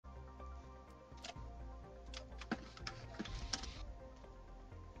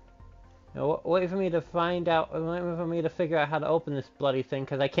Wait for me to find out. Wait for me to figure out how to open this bloody thing,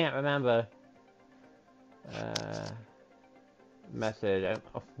 because I can't remember. Message.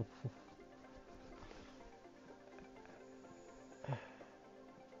 Oh.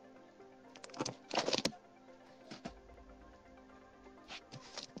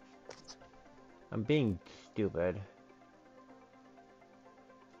 I'm being stupid.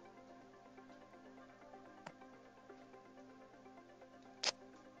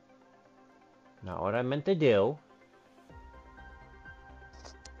 Not what I meant to do.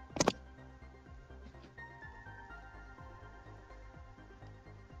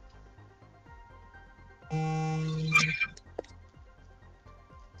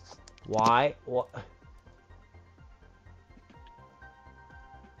 Why? What?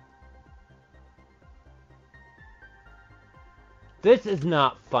 This is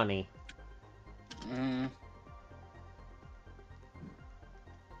not funny.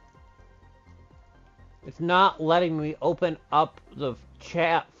 It's not letting me open up the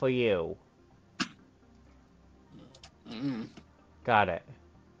chat for you. Got it.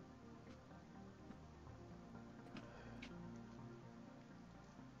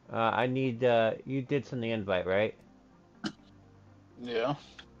 I need, you did send the invite, right? Yeah.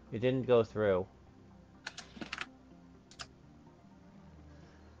 It didn't go through.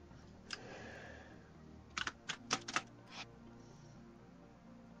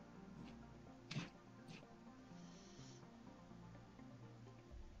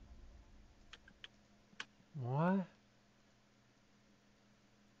 What?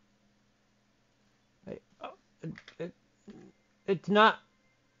 It's not...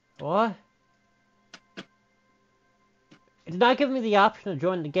 What? It's not giving me the option to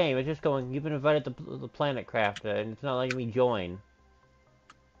join the game. It's just going, you've been invited to the Planet Crafter, and it's not letting me join.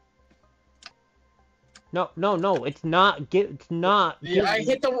 No, it's not. It's not. Yeah, I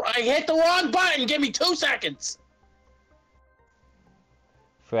hit the wrong button. Give me 2 seconds.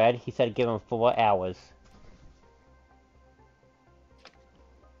 Fred, he said give him 4 hours.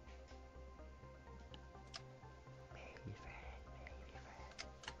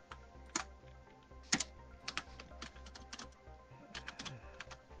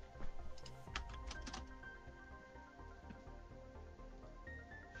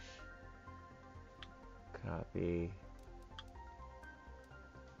 Copy.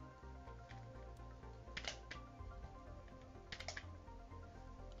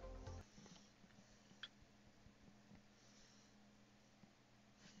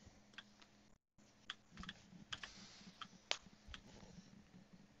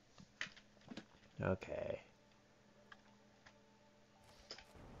 Okay.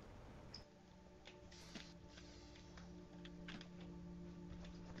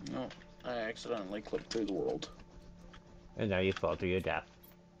 No, I accidentally clicked through the world. And now you fall to your death.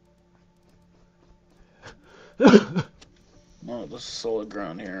 No, this is solid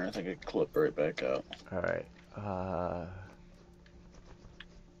ground here. I think I clip right back out. Alright.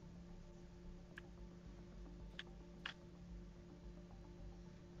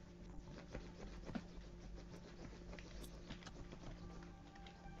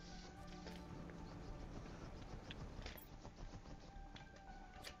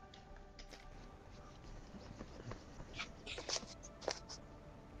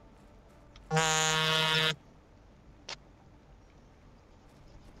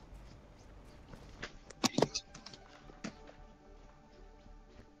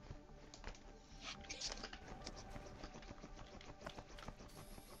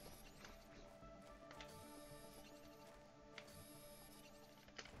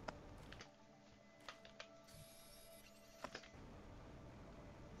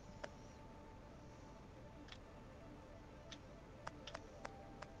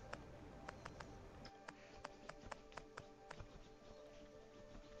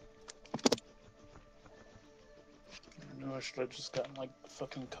 I should have just gotten like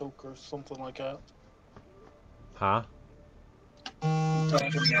fucking Coke or something like that. Huh? Oh.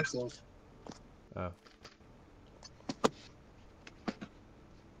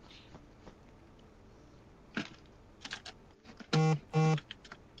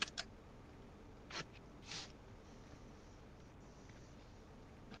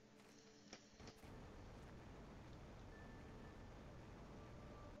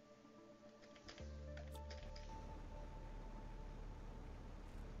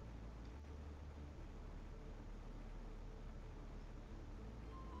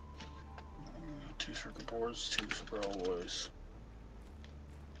 Two circuit boards, 2 super alloys.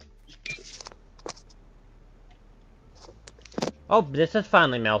 Oh, this is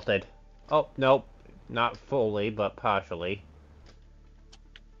finally melted. Oh, nope. Not fully, but partially.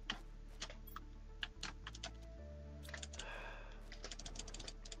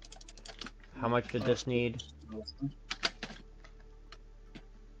 How much did this need? I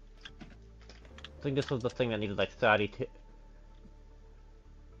think this was the thing that needed like 32.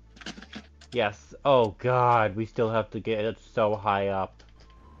 Yes. Oh god, we still have to get it so high up.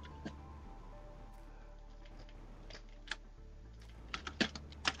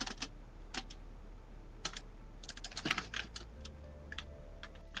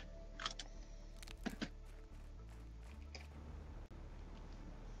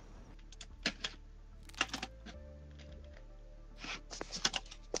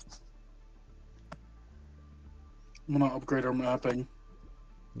 I'm gonna upgrade our mapping.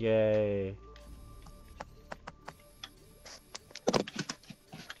 Yay.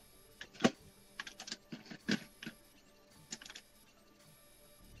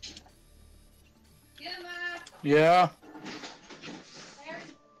 Yeah.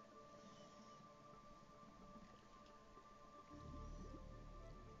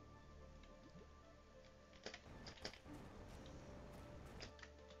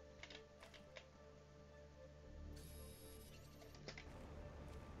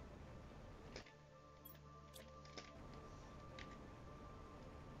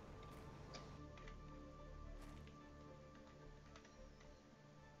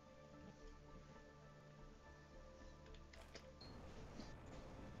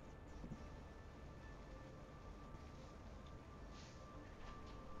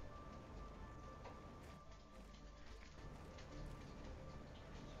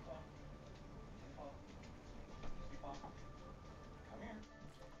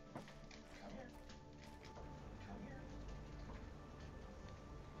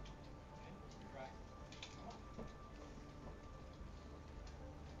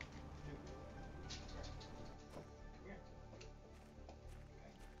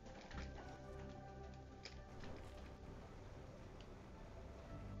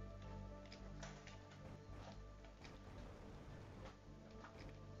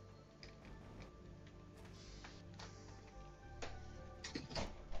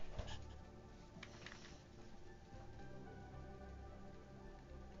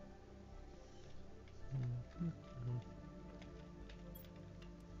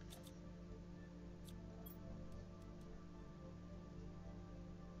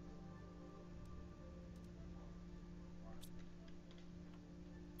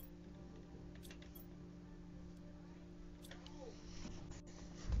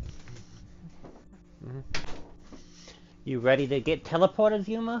 You ready to get teleported,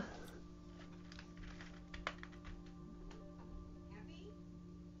 Yuma?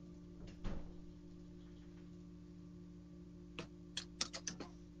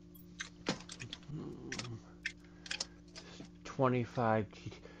 Hmm. 25.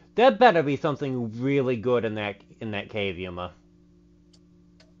 There better be something really good in that cave, Yuma.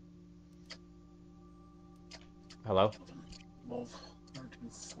 Hello? 12, 13,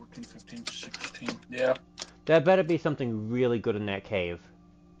 14, 15, 16. Yeah. There better be something really good in that cave.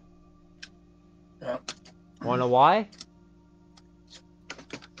 Yeah. Wanna know why?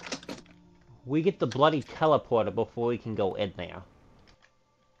 We get the bloody teleporter before we can go in there.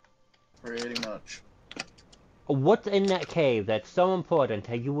 Pretty much. What's in that cave that's so important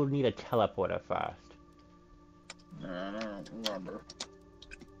that you would need a teleporter first? I don't remember.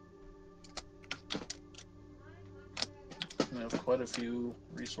 We have quite a few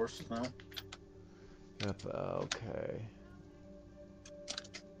resources now. Yep, okay.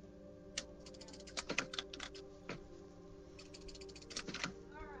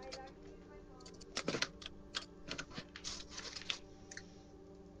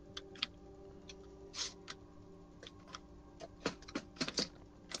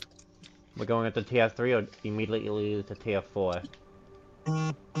 We're going at the tier 3 or immediately to tier 4?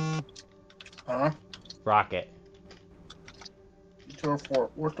 Huh? Rocket. 2 or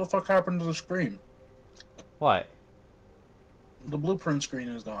 4. What the fuck happened to the screen? What? The blueprint screen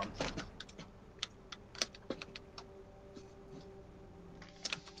is gone.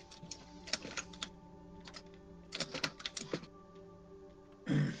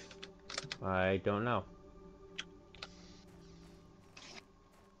 I don't know.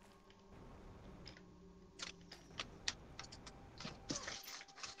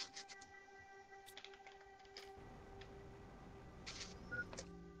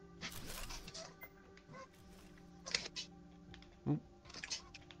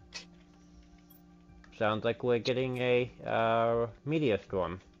 Sounds like we're getting a meteor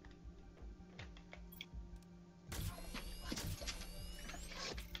storm.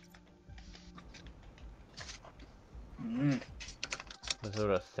 That's what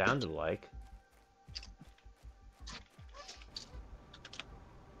it sounded like.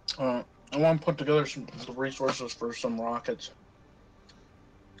 I want to put together some the resources for some rockets.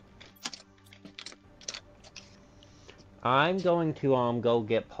 I'm going to go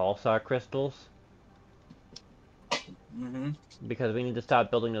get pulsar crystals Mm-hmm. because we need to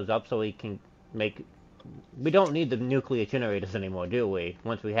start building those up so we can make. We don't need the nuclear generators anymore, do we?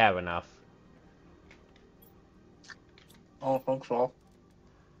 Once we have enough. Oh, thanks, all.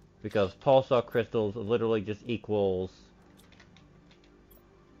 Because pulsar crystals literally just equals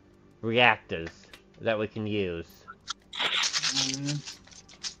reactors that we can use. Mm-hmm.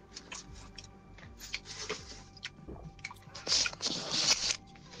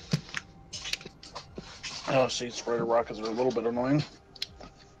 Oh, see, sprayer rockets are a little bit annoying.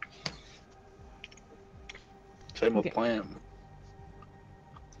 Same with Okay. plant.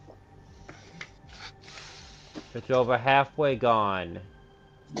 It's over halfway gone.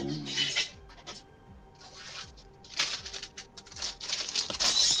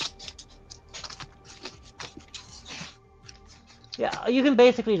 Yeah, you can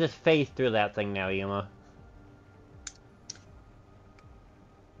basically just phase through that thing now, Yuma.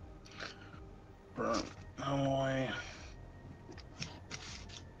 Burn. Alloy.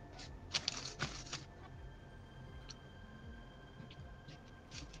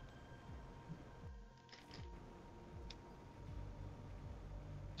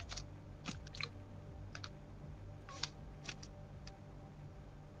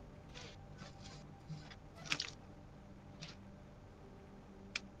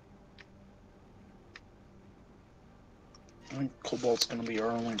 I think cobalt's going to be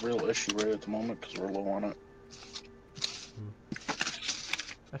our only real issue right at the moment because we're low on it.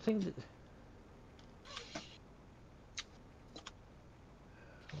 I think that...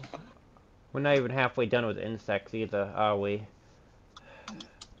 We're not even halfway done with insects either, are we?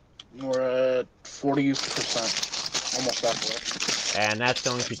 We're at 40%. Almost halfway. And that's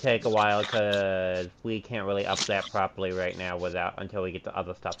going to take a while because we can't really up that properly right now without until we get the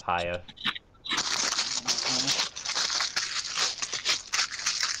other stuff higher.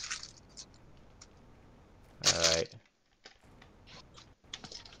 Alright.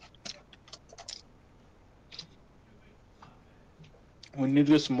 We need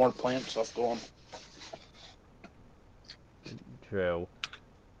to get some more plant stuff going. True.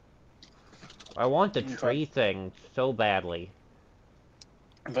 I want the tree thing so badly.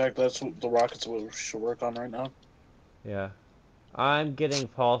 In fact, that's what the rockets we should work on right now. Yeah. I'm getting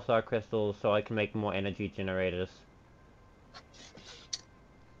pulsar crystals so I can make more energy generators.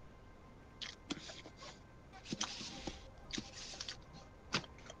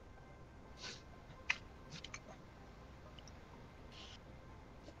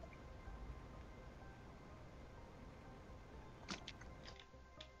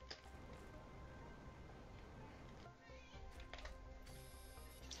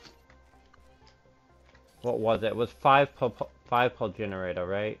 What was it? It was 5 per generator,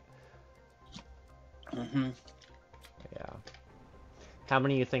 right? Mm-hmm. Yeah. How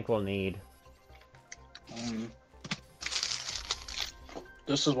many you think we'll need?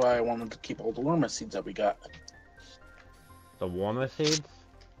 This is why I wanted to keep all the Lurma seeds that we got. The warmer seeds?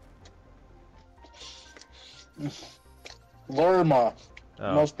 Lurma.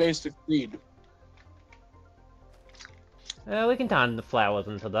 Oh. Most basic seed. We can turn the flowers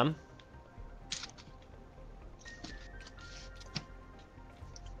into them.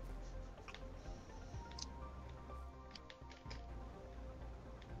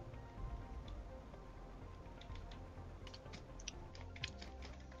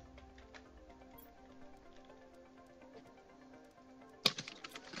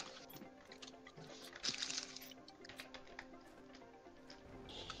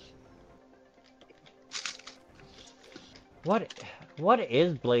 What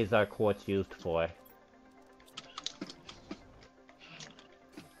is Blazar Quartz used for?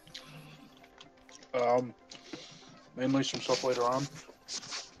 Mainly some stuff later on.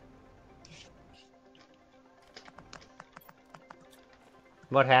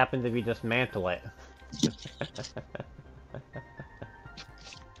 What happens if you dismantle it?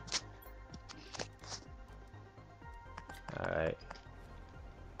 Alright.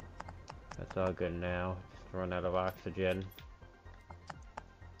 That's all good now. Just run out of oxygen.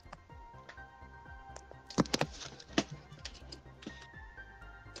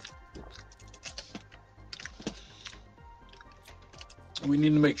 We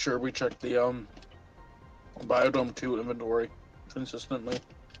need to make sure we check the Biodome 2 inventory consistently.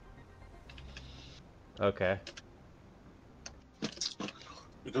 Okay.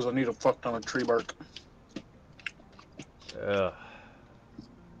 Because I need a fuck ton of tree bark. Ugh.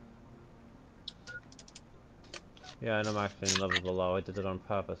 Yeah, and I'm actually in level below. I did it on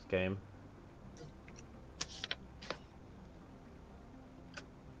purpose, game.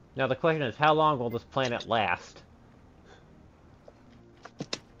 Now the question is, how long will this planet last?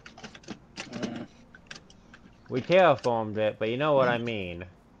 Mm. We terraformed it, but you know what I mean.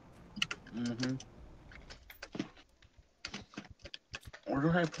 Mm-hmm. Where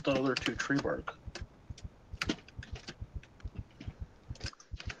did I put the other 2 tree bark?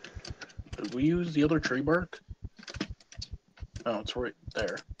 Did we use the other tree bark? Oh, it's right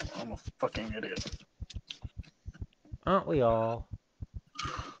there. I'm a fucking idiot. Aren't we all?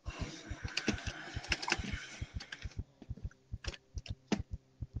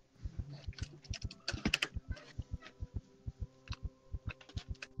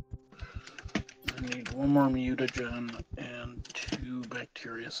 I need 1 more mutagen and 2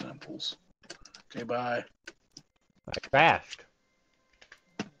 bacteria samples. Okay, bye. I crashed.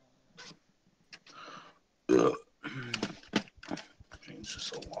 Ugh. It's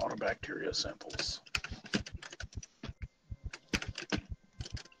just a lot of bacteria samples.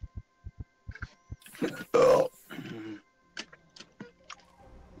 Oh.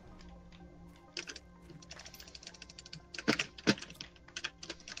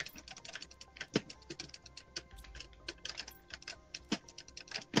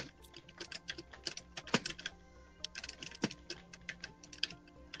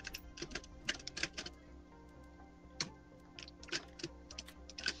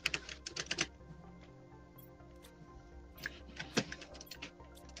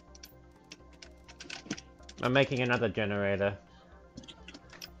 I'm making another generator.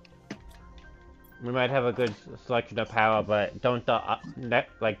 We might have a good selection of power, but don't the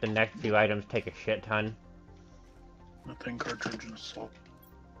the next few items take a shit ton? Nothing cartridge installed.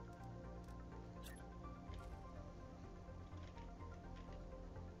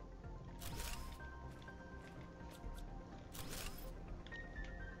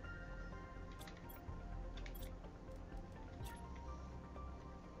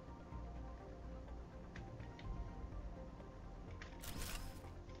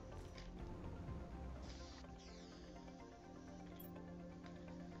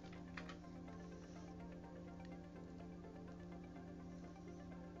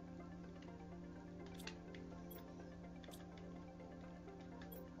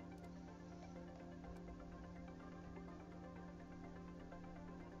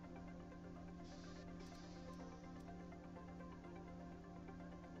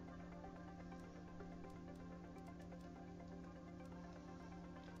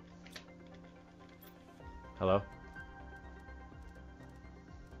 Hello?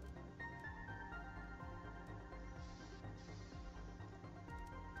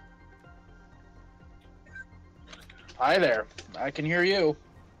 Hi there. I can hear you.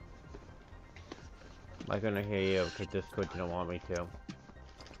 I'm not gonna hear you because Discord didn't want me to.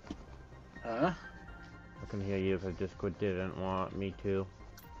 Huh? I can hear you because Discord didn't want me to.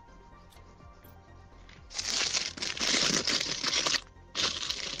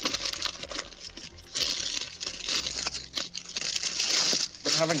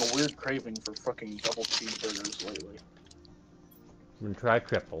 Been having a weird craving for fucking double cheeseburgers lately. I'm gonna try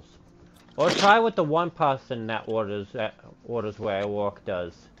triples. Or try what the one person that orders where I work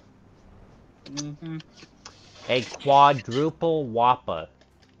does. Mm-hmm. A quadruple Whopper.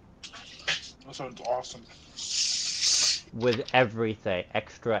 That sounds awesome. With everything.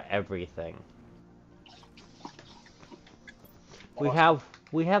 Extra everything. Awesome.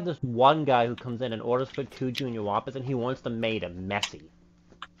 We have this one guy who comes in and orders for 2 junior Whoppers and he wants them made messy.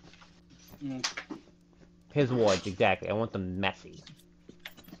 Mm. His words, exactly. I want them messy.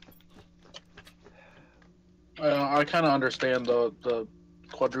 I kind of understand the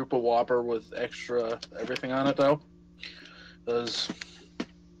quadruple Whopper with extra everything on it, though. Because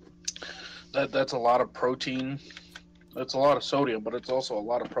that's a lot of protein. It's a lot of sodium, but it's also a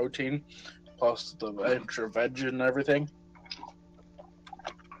lot of protein, plus the extra veg and everything.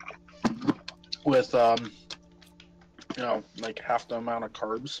 With like half the amount of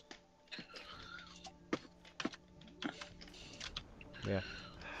carbs. Yeah.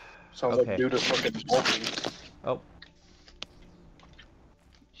 Sounds Okay. like dude is fucking smoking. Oh.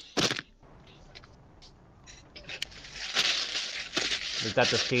 Is that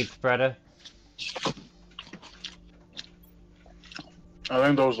the seed spreader? I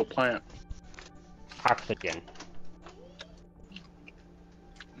think that was a plant. Oxygen.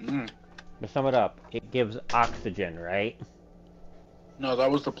 Mm. To sum it up, it gives oxygen, right? No,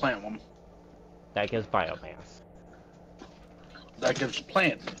 that was the plant one. That gives biomass. That gives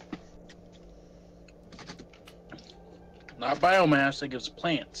plant. Not biomass, it gives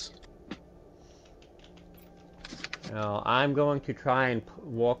plants. Now, I'm going to try and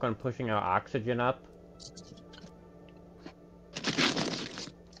work on pushing our oxygen up.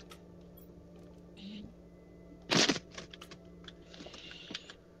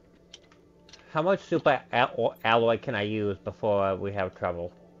 How much super alloy can I use before we have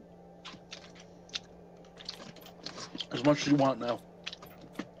trouble? As much as you want now.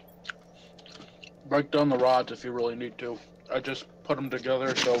 Break down the rods if you really need to. I just put them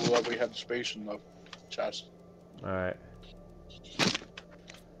together so that we had space in the chest. Alright.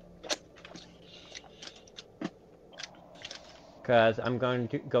 Because I'm going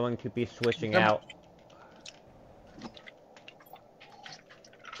to be switching out.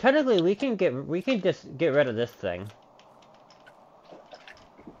 Technically, we can just get rid of this thing.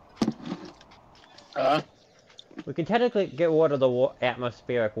 We can technically get rid of the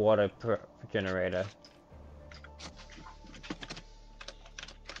atmospheric water generator.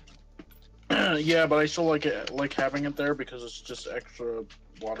 Yeah, but I still like having it there because it's just extra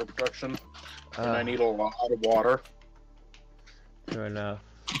water production, and I need a lot of water. Fair enough.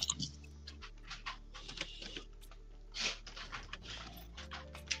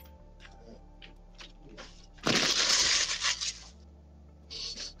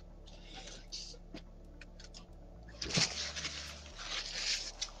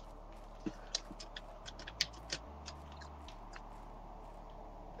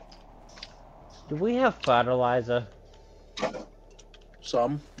 Do we have fertilizer?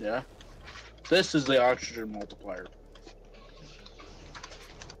 Some, yeah. This is the oxygen multiplier.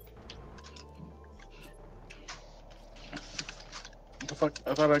 What the fuck?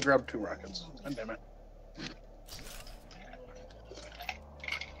 I thought I grabbed 2 rockets. God damn it.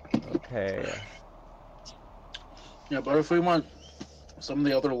 Okay. Yeah, but if we want some of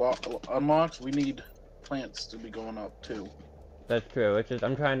the other unlocks, we need plants to be going up too. That's true. It's just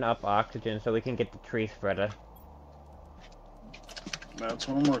I'm trying to up oxygen so we can get the tree spreader. That's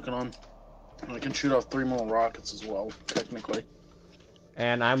what I'm working on. And I can shoot off 3 more rockets as well, technically.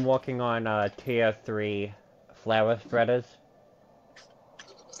 And I'm working on tier 3 flower spreaders.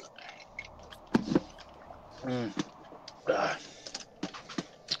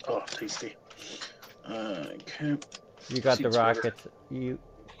 Oh, tasty. Okay. You got Seed the spreader. rockets. You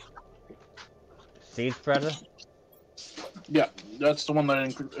seed spreader? Yeah, that's the one that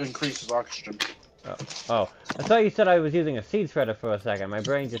increases oxygen. Oh, I thought you said I was using a seed spreader for a second. My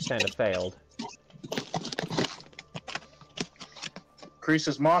brain just kind of failed.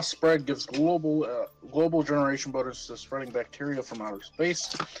 Increases moss spread, gives global generation bonus to spreading bacteria from outer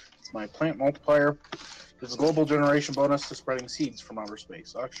space. It's my plant multiplier. Gives global generation bonus to spreading seeds from outer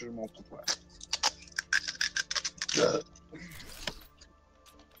space. Oxygen multiplier.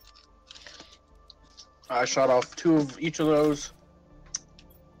 I shot off 2 of each of those.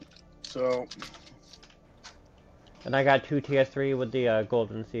 So. And I got 2 tier 3 with the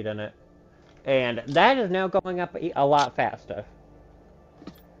golden seed in it. And that is now going up a lot faster.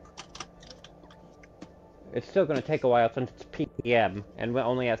 It's still going to take a while since it's ppm, and we're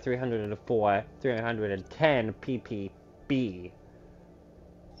only at 310 ppb.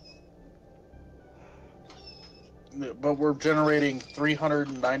 But we're generating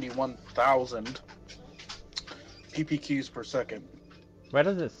 391,000 ppqs per second. Where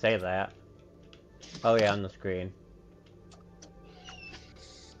does it say that? Oh yeah, on the screen.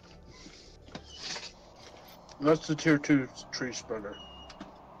 That's the tier 2 tree spreader.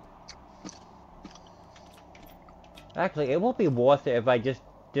 Actually, it won't be worth it if I just,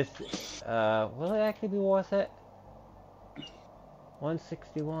 will it actually be worth it?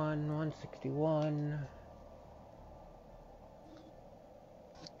 161, 161.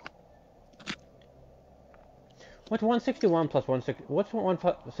 What's 161 plus 160? What's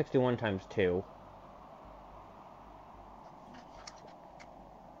 161 times 2?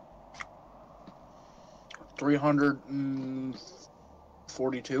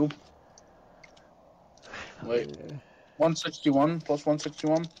 $342. Wait, 161 plus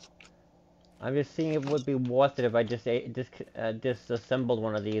 161? I'm just seeing if it would be worth it if I just disassembled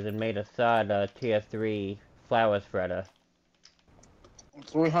one of these and made a third tier 3 flower spreader.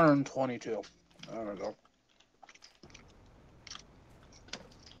 322. There we go.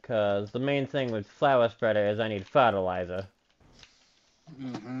 Because the main thing with flower spreader is I need fertilizer.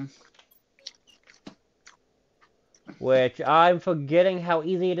 Mm-hmm. Which I'm forgetting how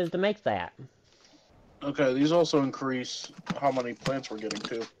easy it is to make that. Okay, these also increase how many plants we're getting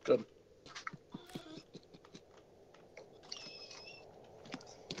too. Good.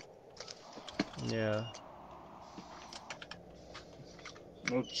 Yeah.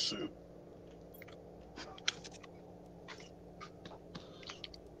 Let's see.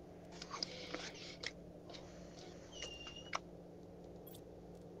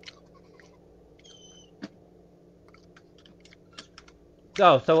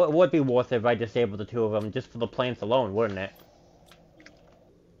 Oh, so it would be worth it if I disabled the 2 of them just for the plants alone, wouldn't it?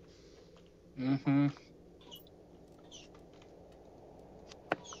 Mm-hmm.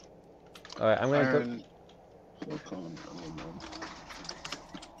 Alright, I'm gonna go. Iron, silicon, aluminum.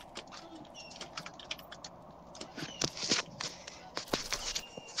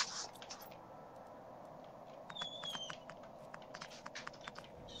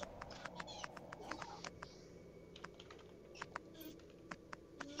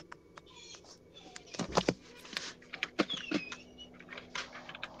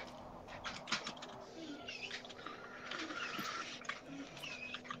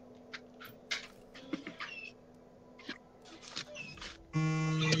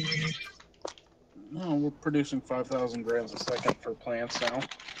 No, we're producing 5,000 grams a second for plants now.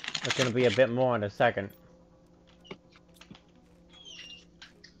 It's gonna be a bit more in a second.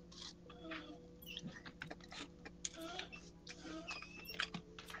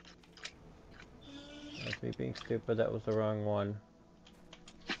 That's me being stupid, that was the wrong one.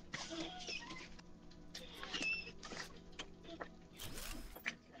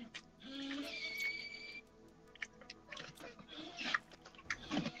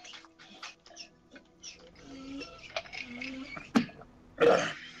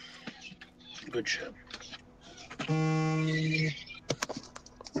 Good shit.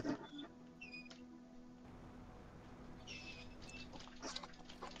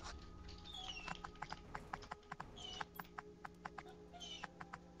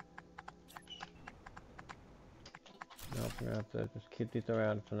 Nope, I'm gonna have to just keep these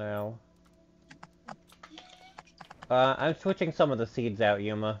around for now. I'm switching some of the seeds out,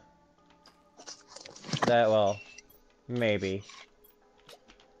 Yuma. Well, maybe.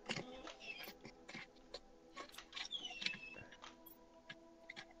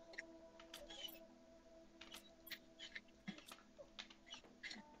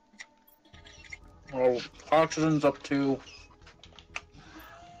 Well, oxygen's up to,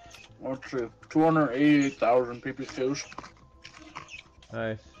 let's see, 288,000 ppqs.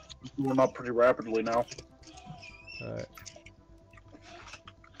 Nice. Going up pretty rapidly now. Alright.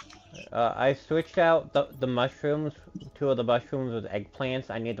 I switched out the mushrooms, two of the mushrooms with eggplants.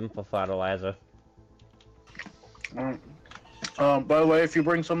 I need them for fertilizer. By the way, if you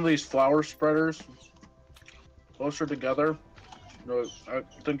bring some of these flower spreaders closer together, I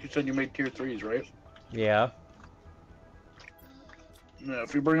think you said you made tier 3s, right? Yeah. Yeah,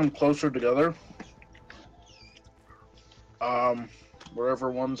 if you bring them closer together,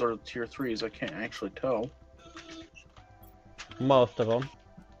 wherever ones are tier 3s, I can't actually tell. Most of them.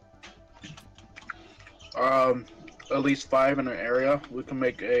 At least 5 in an area. We can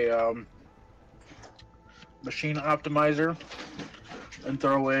make a machine optimizer and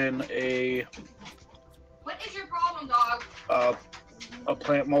throw in a What is your problem, dog? a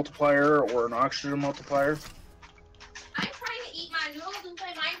plant multiplier or an oxygen multiplier. I'm trying to eat my noodles and play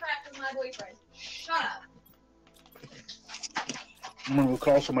Minecraft with my boyfriend. Shut up. I'm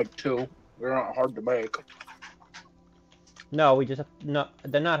gonna also make 2. They're not hard to make. No, we just have, no.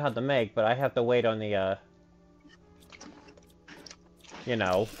 They're not hard to make, but I have to wait on the you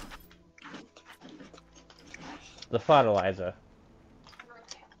know, the fertilizer.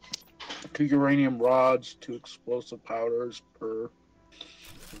 2 uranium rods, 2 explosive powders per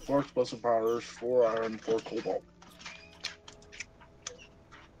 4 explosive powders, 4 iron, 4 cobalt.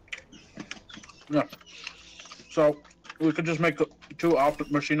 Yeah. So we could just make 2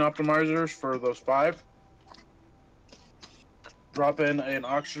 machine optimizers for those 5. Drop in an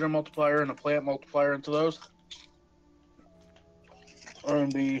oxygen multiplier and a plant multiplier into those.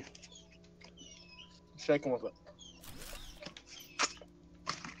 And be shaking with it.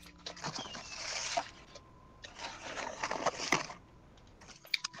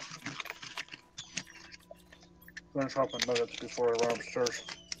 Finish off my nuggets before alarm stirs.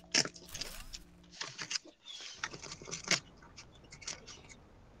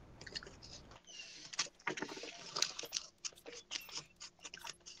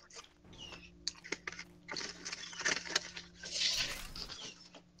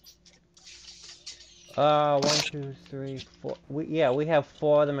 One, two, three, four. Yeah, we have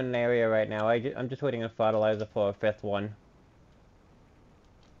 4 of them in an area right now. I'm just waiting on fertilizer for a 5th one.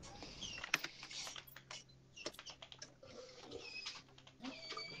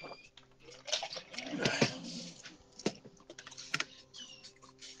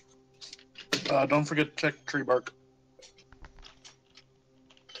 Don't forget to check tree bark.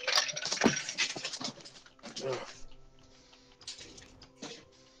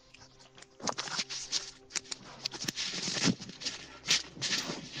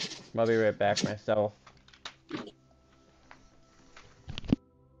 I'll be right back myself.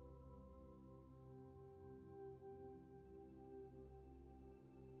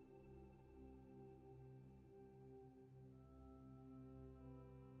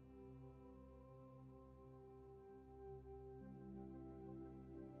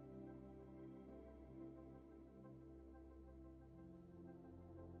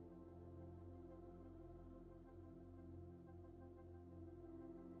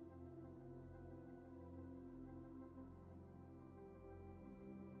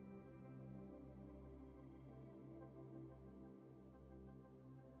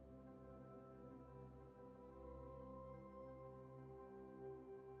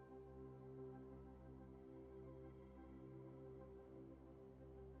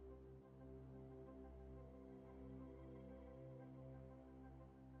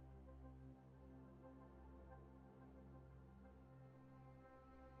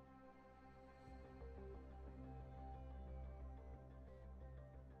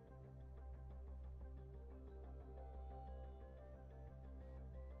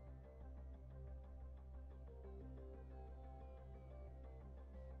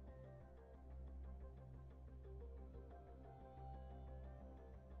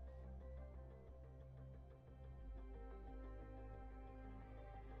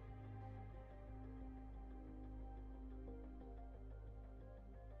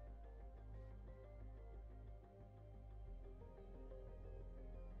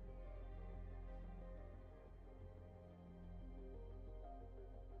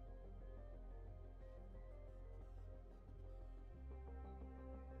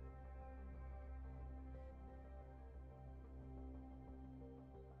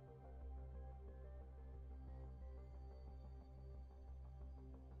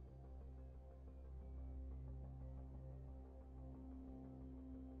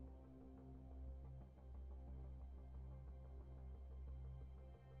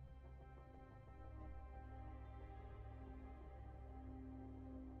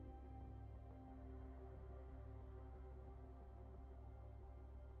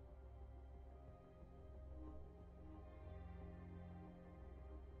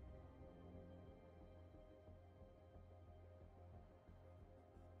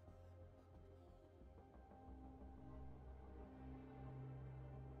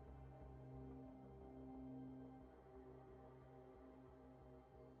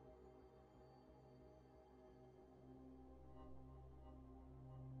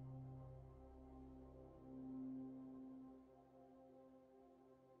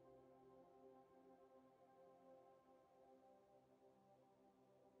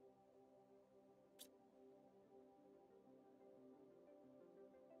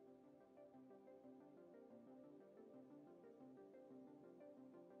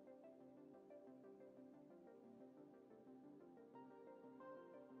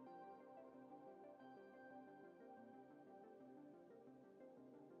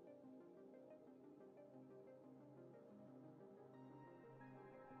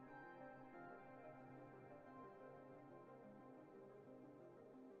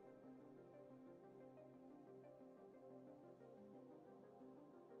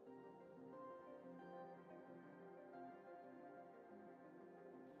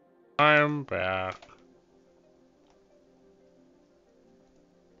 I'm back.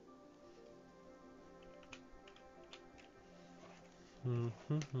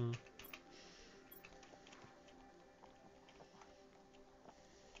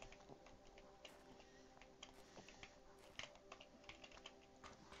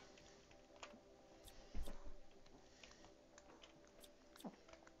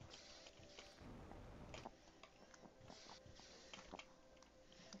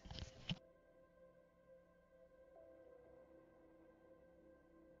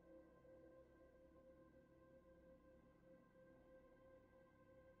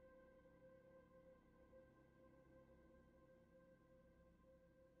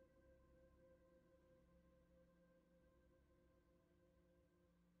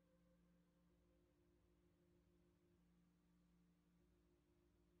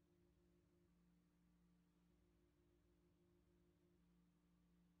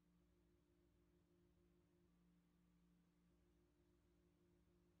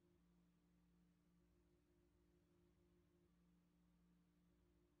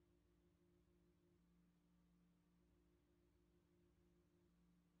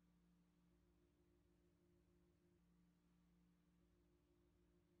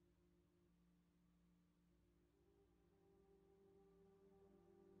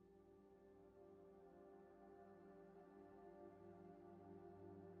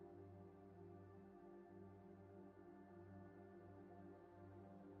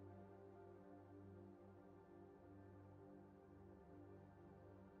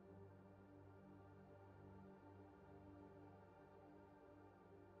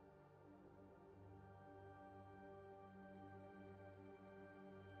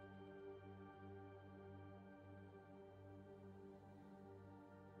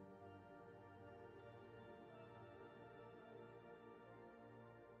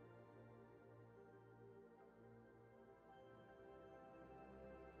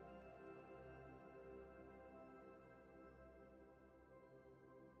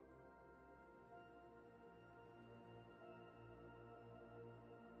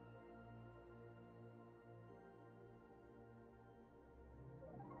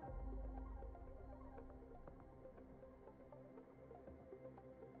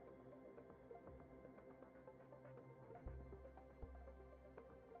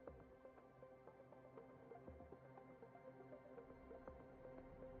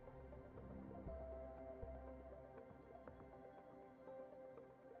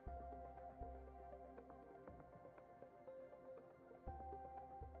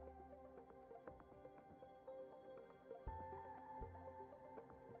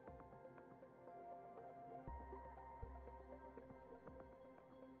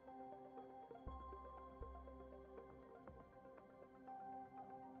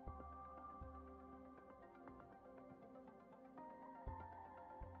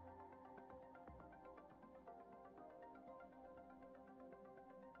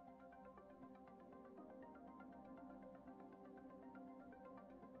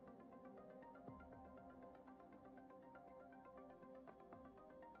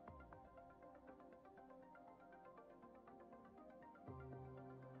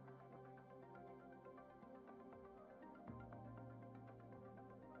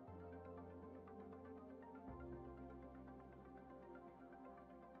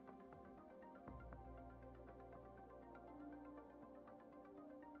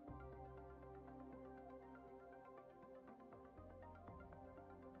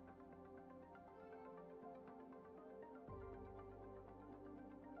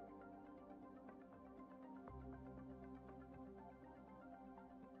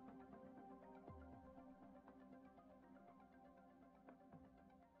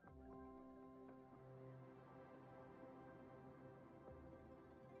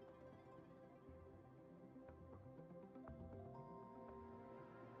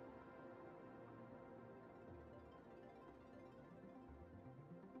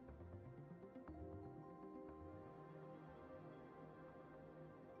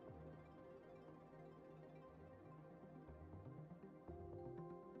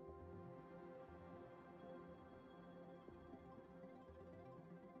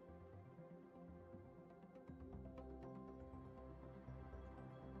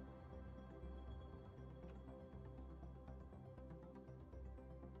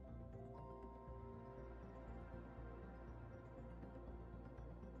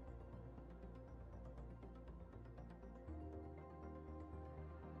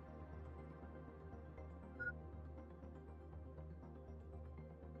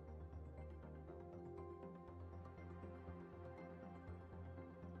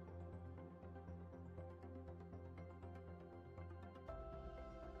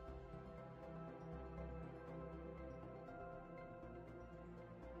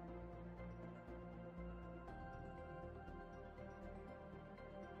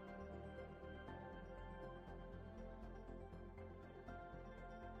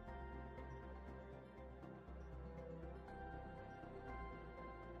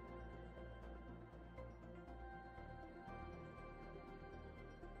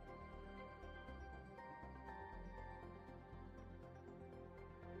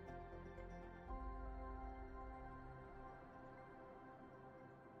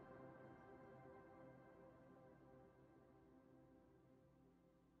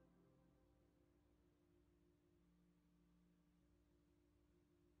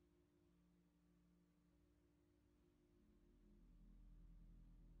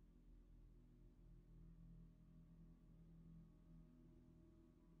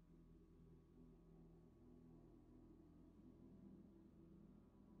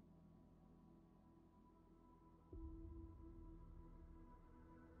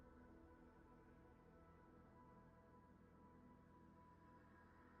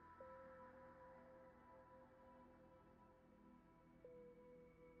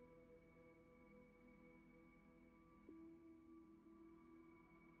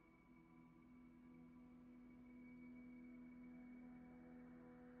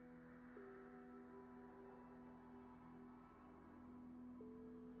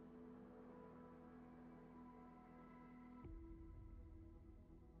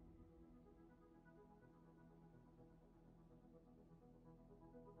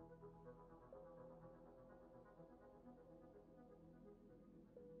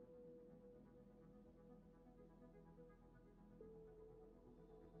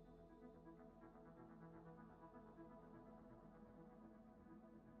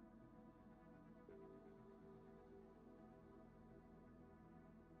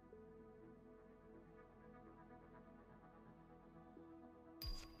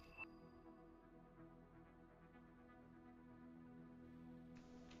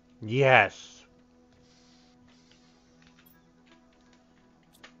 Yes.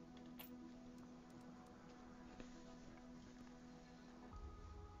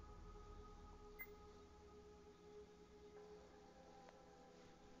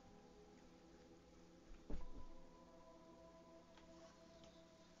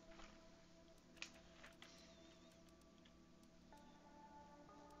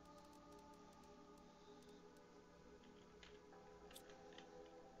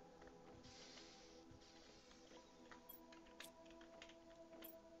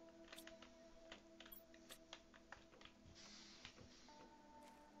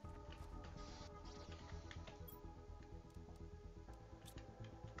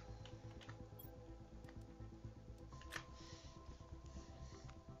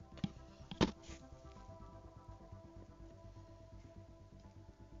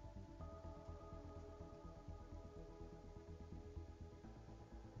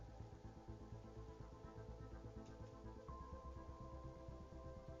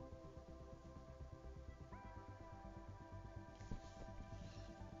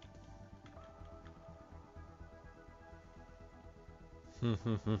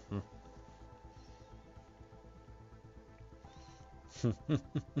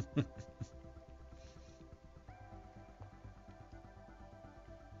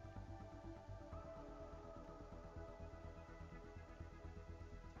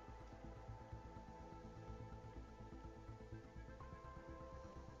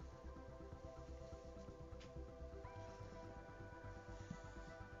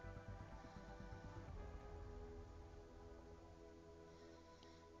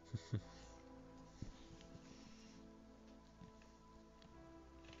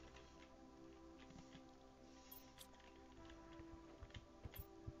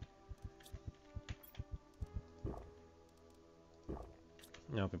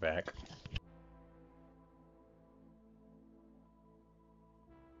 I'll be back.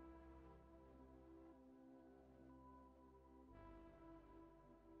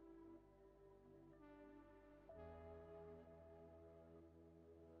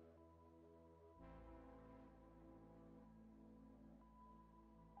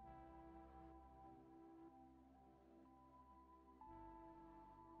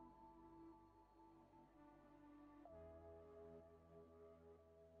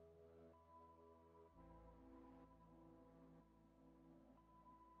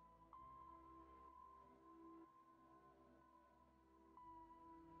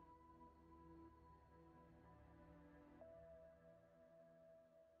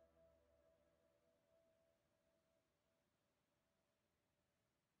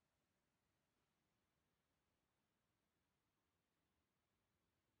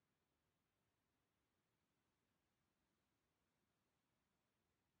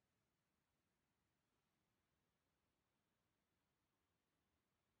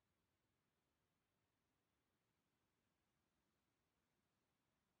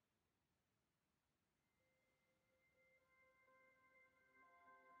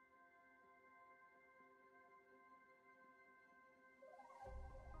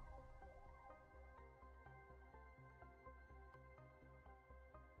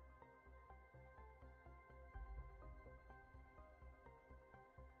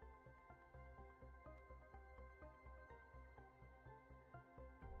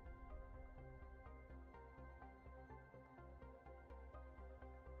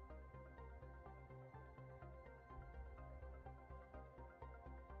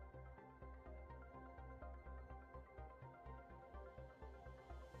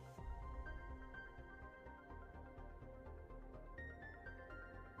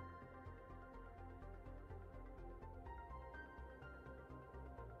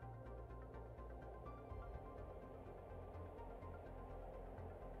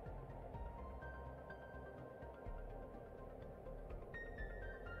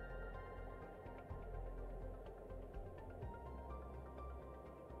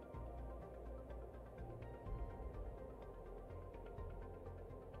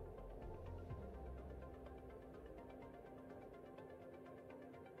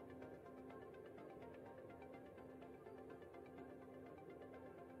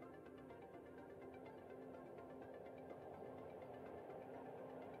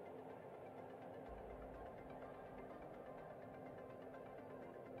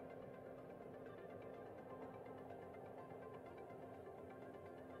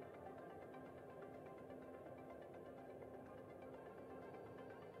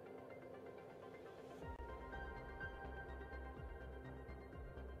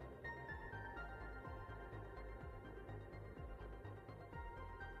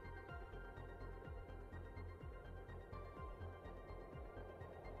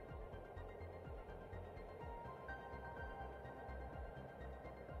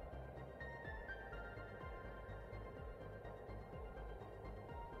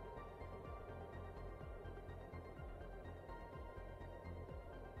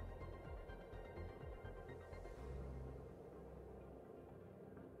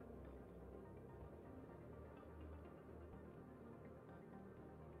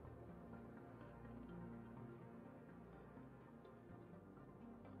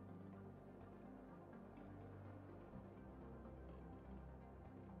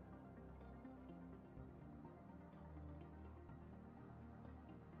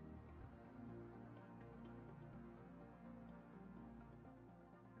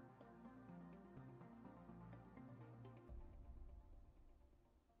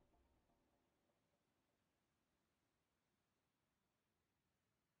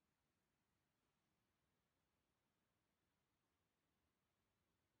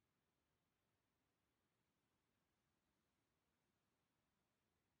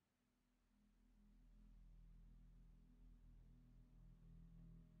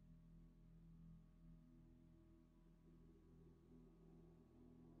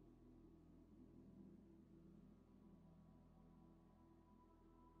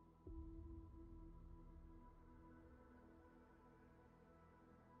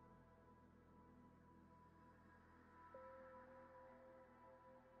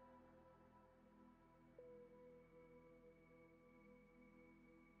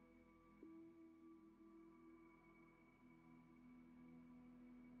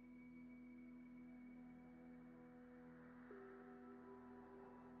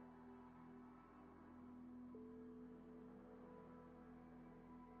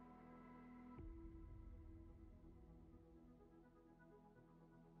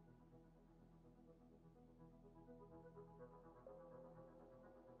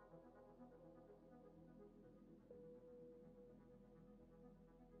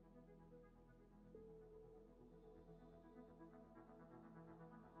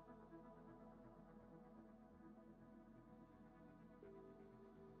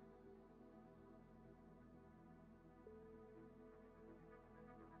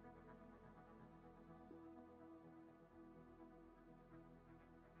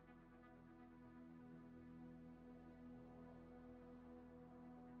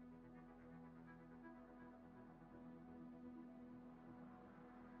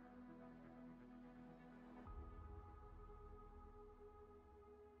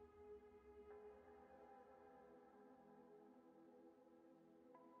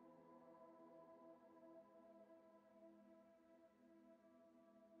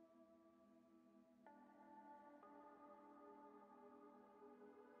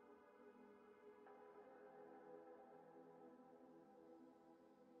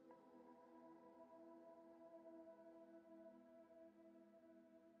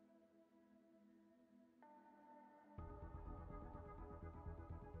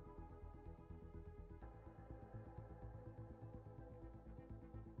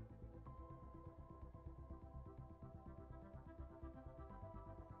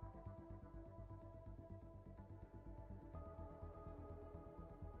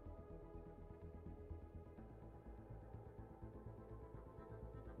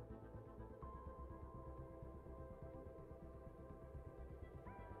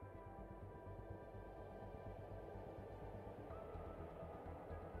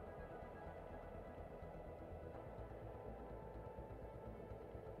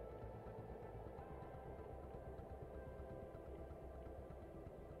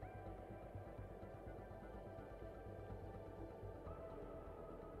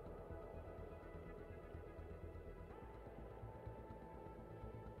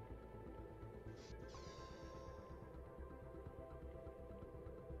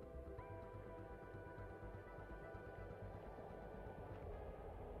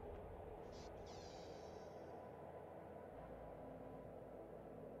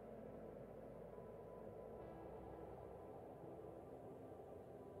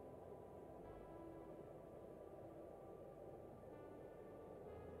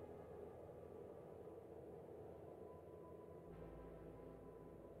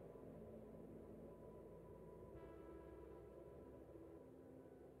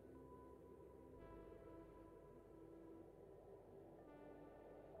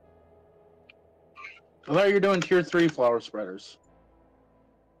 I thought you were doing tier 3 flower spreaders.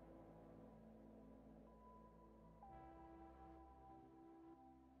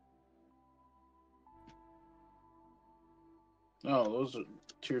 Oh, those are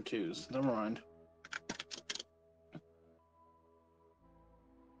tier 2s. Never mind.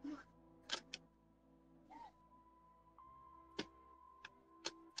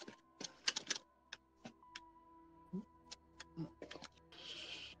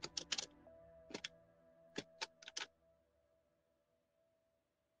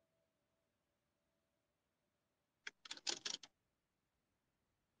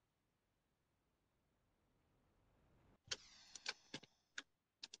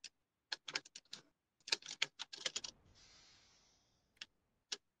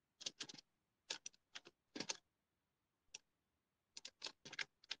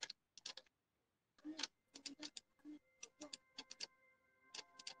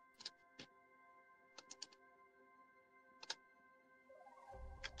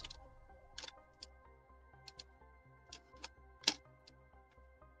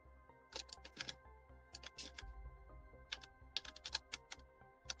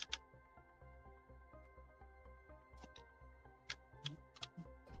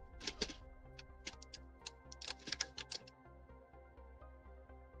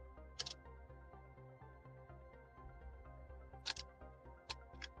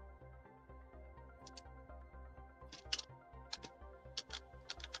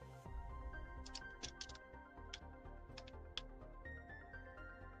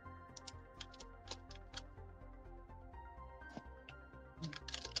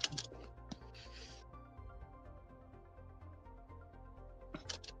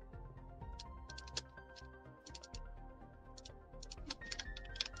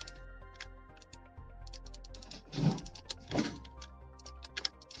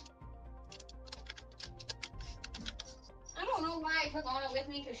 I don't know why I took Anna with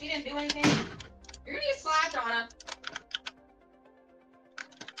me because she didn't do anything. You're gonna get slapped, Anna.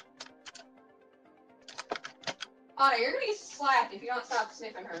 Anna, you're gonna get slapped if you don't stop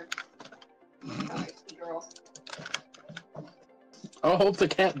sniffing her. Sorry, girl. I hope the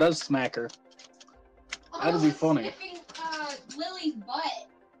cat does smack her. That'd be funny. Sniffing Lily's butt.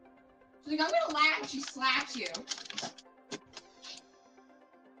 She's like, I'm gonna laugh if she slaps you.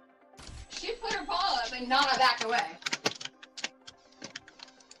 She put her paw up and Nana backed away.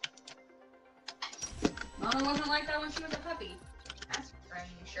 Nana wasn't like that when she was a puppy. That's for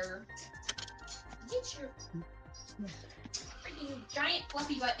sure. Get your freaking giant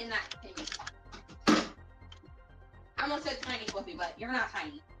fluffy butt in that thing. I almost said tiny fluffy butt. You're not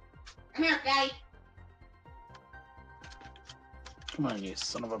tiny. Come here, Daddy. Come on, you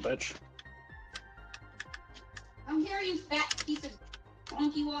son of a bitch. I'm here, you fat piece of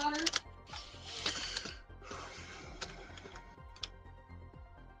donkey water.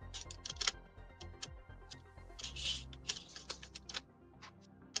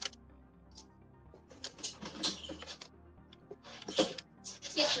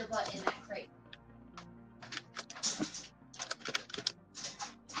 Get your butt in that crate.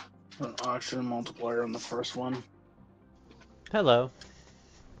 An oxygen multiplier on the first one. Hello.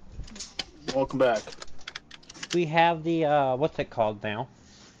 Welcome back. We have the, what's it called now?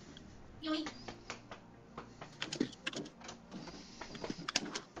 Yoink.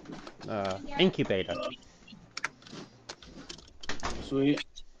 Incubator. Sweet.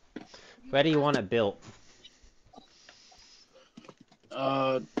 Where do you want it built?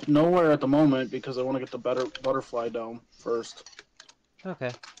 Nowhere at the moment because I want to get the butterfly dome first.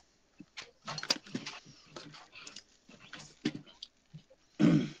 Okay.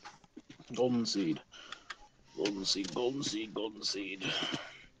 Golden seed. Golden seed, golden seed, golden seed.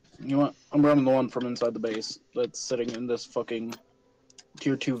 You know what? I'm grabbing the one from inside the base that's sitting in this fucking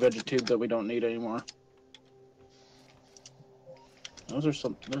tier 2 vegetube that we don't need anymore. Those are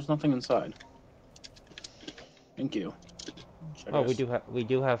there's nothing inside. Thank you. Oh, we do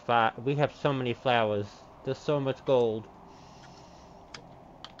have we have so many flowers. There's so much gold.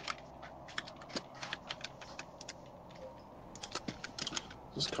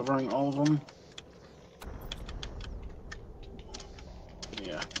 Just covering all of them.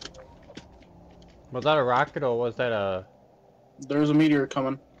 Yeah. Was that a rocket or was that a... There's a meteor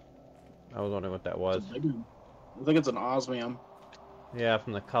coming. I was wondering what that was. I think it's an osmium. Yeah,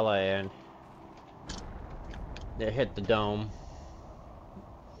 from the color and it hit the dome.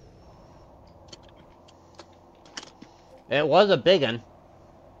 It was a big one.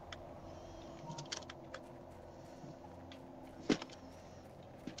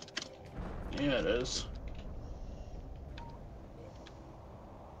 Yeah, it is.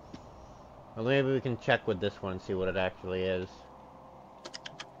 Or maybe we can check with this one, see what it actually is.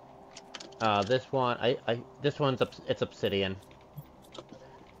 This one, this one's, it's obsidian.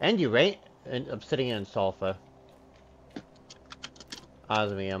 And urate, and obsidian and sulfur.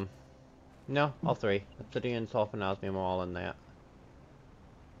 Osmium. No, all three. Obsidian, sulfur, and osmium are all in there.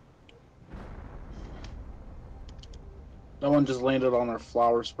 That one just landed on our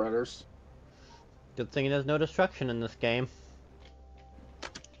flower spreaders. Good thing there's no destruction in this game.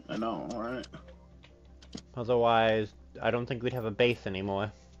 I know, right? Otherwise, I don't think we'd have a base anymore.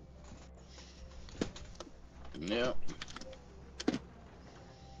 Yeah.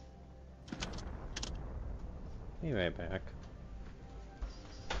 Be right back.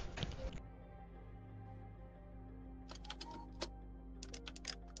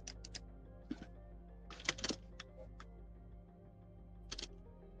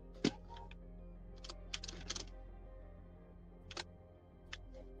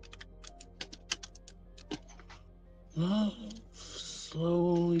 Love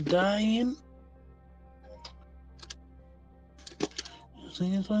slowly dying.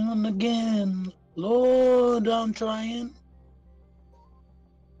 Singing song again. Lord, I'm trying.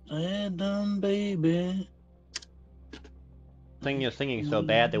 Head down, baby. Thing you're singing so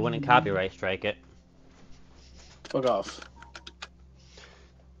bad they wouldn't copyright strike it. Fuck off.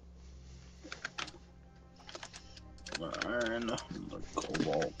 Iron, the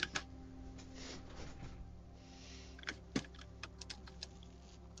cobalt.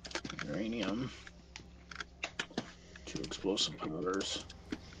 Uranium. 2 explosive powders.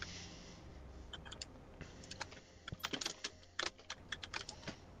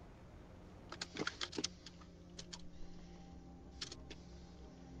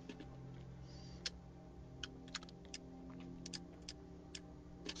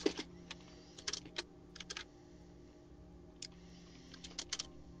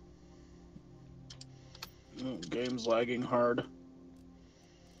 Oh, game's lagging hard.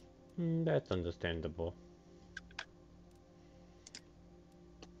 That's understandable.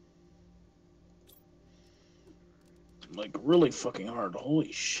 Like, really fucking hard.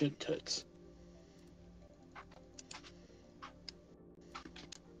 Holy shit tits.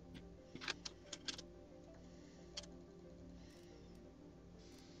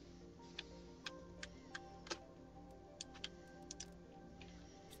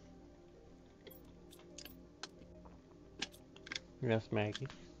 Yes, Maggie.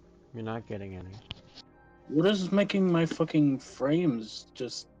 You're not getting any. What is making my fucking frames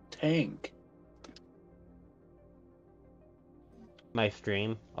just tank? My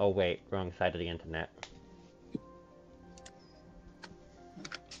stream? Oh wait, wrong side of the internet.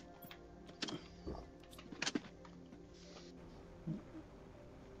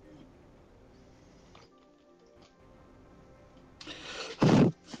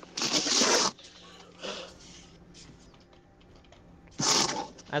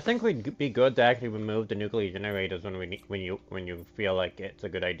 I think we'd be good to actually remove the nuclear generators when you feel like it's a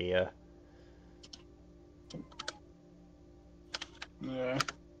good idea. Yeah.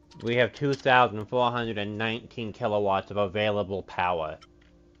 We have 2,419 kilowatts of available power.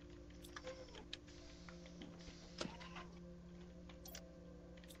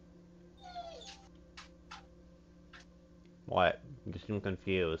 What? You seem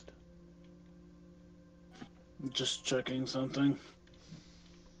confused. Just checking something.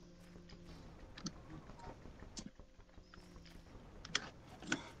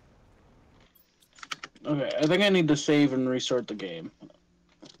 Okay, I think I need to save and restart the game.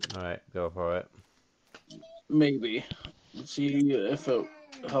 Alright, go for it. Maybe. Let's see if it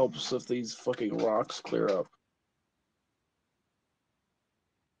helps if these fucking rocks clear up.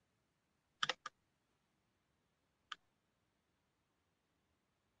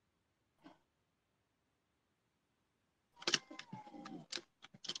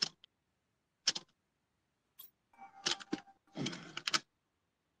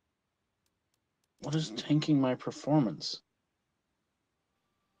 What is tanking my performance?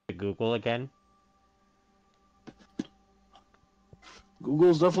 Google again?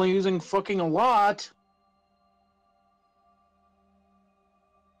 Google's definitely using fucking a lot.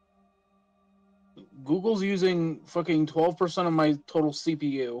 Google's using fucking 12% of my total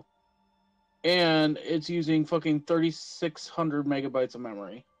CPU. And it's using fucking 3,600 megabytes of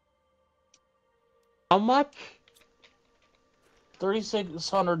memory. How much?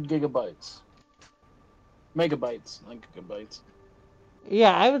 3,600 gigabytes. Megabytes, not gigabytes.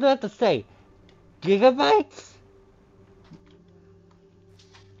 Yeah, I was about to say, gigabytes?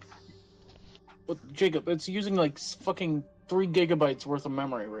 But Jacob, it's using like fucking 3 gigabytes worth of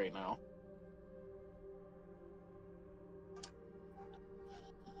memory right now.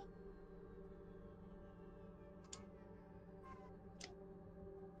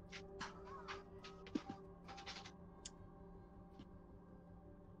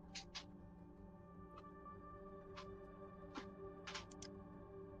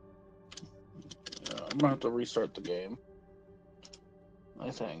 I'm gonna have to restart the game. I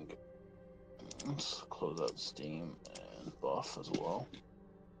think. Let's close out Steam and buff as well.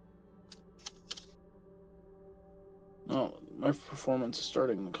 No, my performance is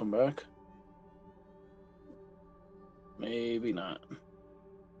starting to come back. Maybe not.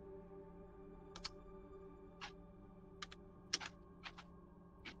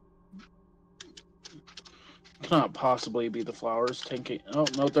 Cannot possibly be the flowers tanking. Oh,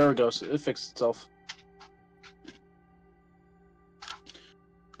 no, there it goes. It fixed itself.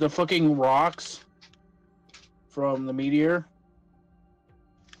 The fucking rocks from the meteor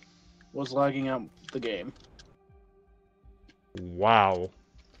was lagging out the game. Wow.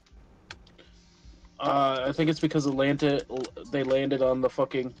 I think it's because they landed on the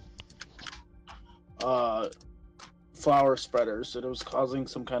fucking flower spreaders, and it was causing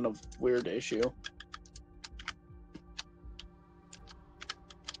some kind of weird issue.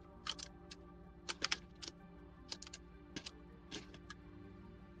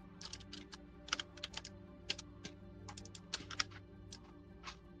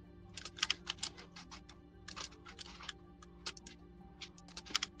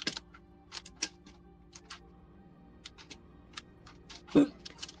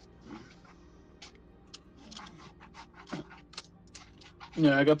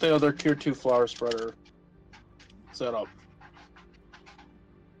 Yeah, I got the other tier 2 flower spreader set up.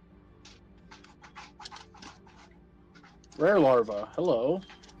 Rare larva, hello.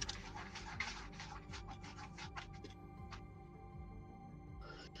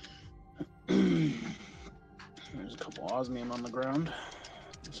 There's a couple osmium on the ground.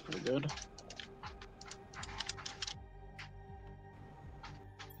 That's pretty good.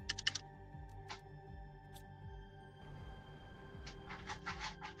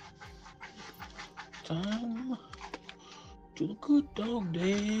 Time to the good dog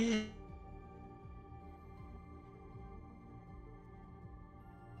day.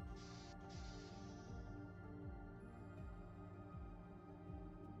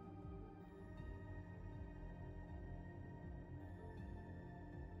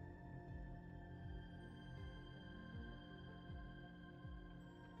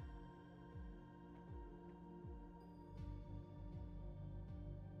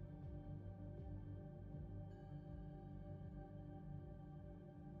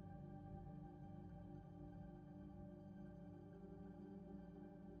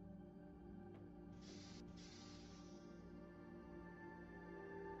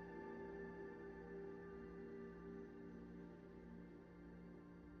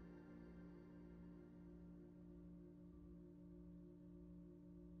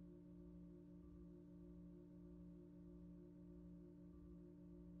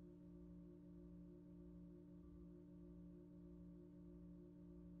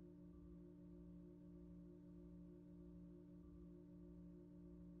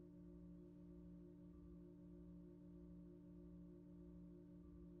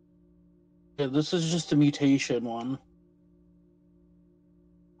 Yeah, this is just a mutation one.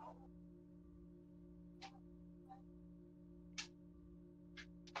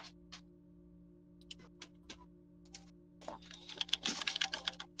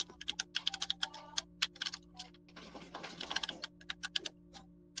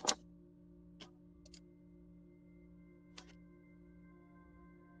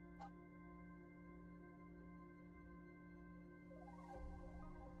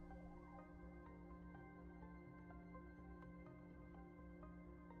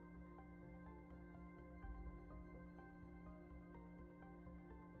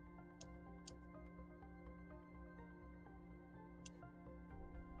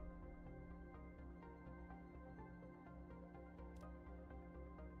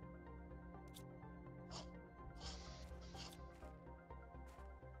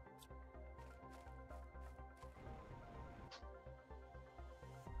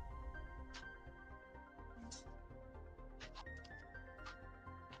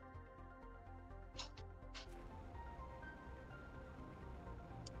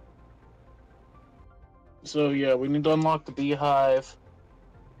 So yeah, we need to unlock the beehive.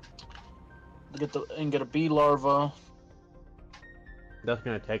 Get a bee larva. That's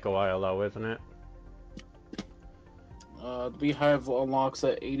gonna take a while though, isn't it? The beehive unlocks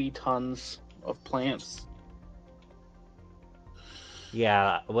at 80 tons of plants.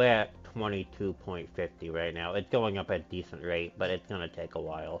 Yeah, we're at 22.50 right now. It's going up at a decent rate, but it's gonna take a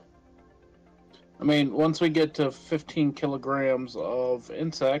while. I mean, once we get to 15 kilograms of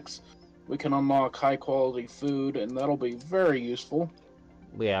insects, we can unlock high quality food, and that'll be very useful.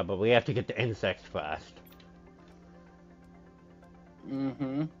 Yeah, but we have to get the insects first.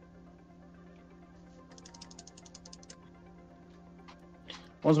 Mm-hmm.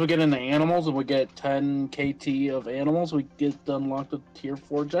 Once we get into animals and we get 10 KT of animals, we get to unlock the tier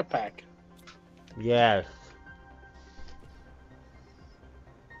 4 jetpack. Yes.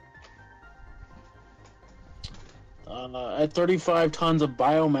 At 35 tons of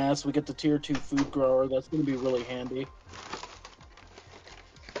biomass, we get the tier 2 food grower. That's going to be really handy.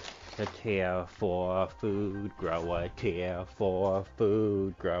 The tier 4 food grower, tier 4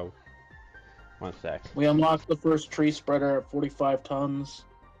 food grower. 1 sec. We unlock the first tree spreader at 45 tons.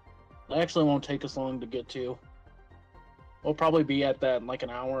 It actually won't take us long to get to. We'll probably be at that in like an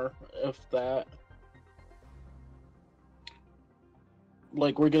hour, if that.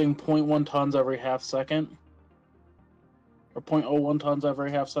 Like, we're getting 0.1 tons every half second. Or 0.01 tons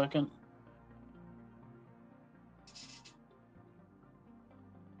every half second.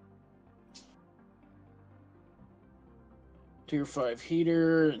 Tier 5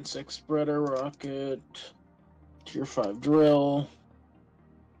 heater, insect spreader, rocket, tier 5 drill.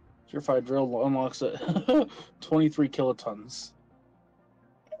 Tier 5 drill unlocks at 23 kilotons.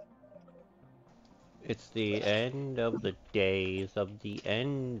 It's the end of the days, of the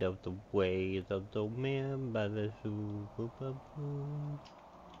end of the ways of the man by the super.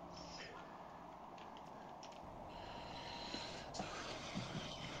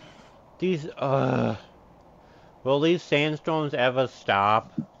 These, will these sandstorms ever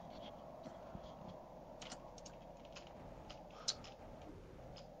stop?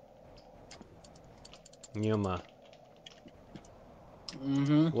 Yuma.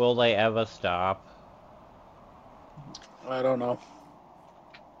 Will they ever stop? I don't know.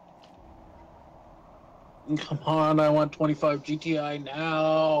 Come on, I want 25 GTI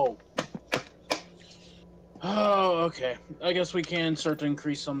now. Oh, okay. I guess we can start to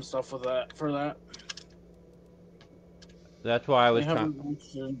increase some stuff with that for that. That's why I was We have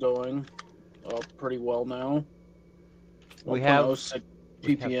it going pretty well now. We have 1.06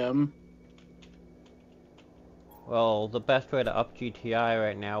 ppm. Well, the best way to up GTI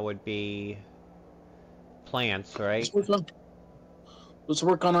right now would be plants, right? Let's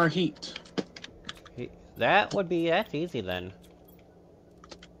work on our heat. That's easy then.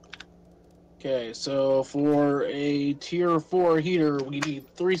 Okay, so for a tier 4 heater, we need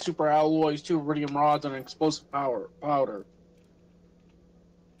 3 super alloys, 2 iridium rods, and an explosive powder.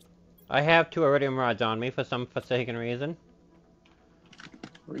 I have 2 iridium rods on me for some forsaken reason.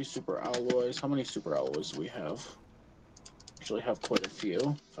 3 super alloys. How many super alloys do we have? Actually have quite a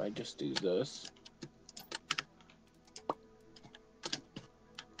few. If I just do this.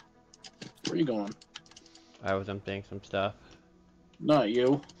 Where are you going? I was emptying some stuff. Not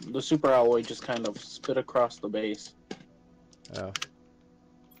you. The super alloy just kind of spit across the base. Oh.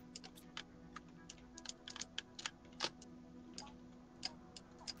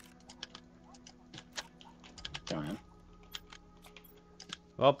 Fine.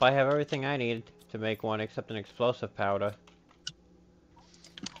 Well, I have everything I need to make one except an explosive powder.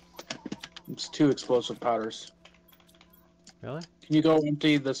 It's 2 explosive powders. Really? Can you go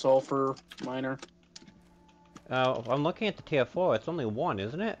empty the sulfur miner? I'm looking at the tier 4. It's only 1,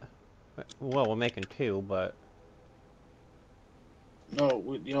 isn't it? Well, we're making 2, but... No,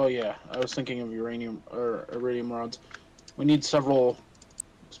 oh yeah. I was thinking of uranium or iridium rods. We need several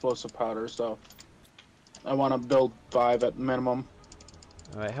explosive powders, so I want to build 5 at minimum.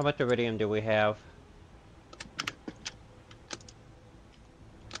 Alright, how much iridium do we have?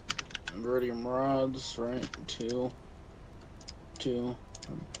 Iridium rods, right? 2.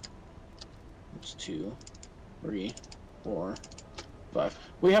 It's 2, 3, 4, 5.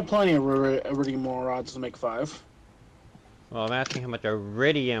 We have plenty of iridium rods to make 5. Well, I'm asking how much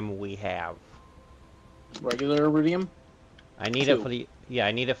iridium we have. Regular iridium? I need 2. it for the... Yeah,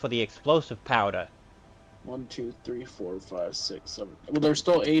 I need it for the explosive powder. 1, 2, 3, 4, 5, 6, 7. Well, there's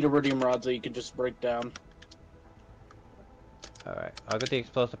still 8 iridium rods that you can just break down. Alright, I'll get the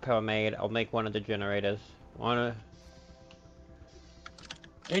explosive powder made. I'll make one of the generators.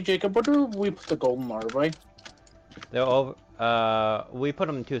 Hey Jacob, where do we put the golden larvae? They're over... we put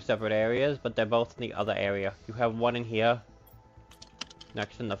them in 2 separate areas, but they're both in the other area. You have one in here.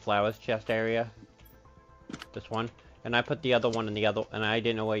 Next in the flowers chest area. This one. And I put the other one in the other... And I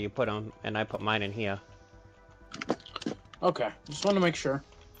didn't know where you put them, and I put mine in here. Okay, just want to make sure.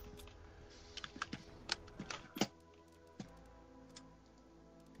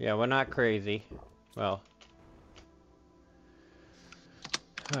 Yeah, we're not crazy. Well.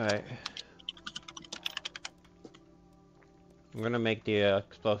 Alright. I'm gonna make the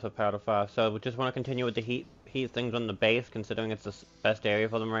explosive powder fast. So we just want to continue with the heat things on the base, considering it's the best area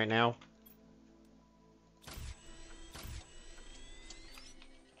for them right now.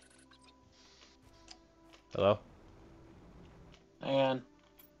 Hello? And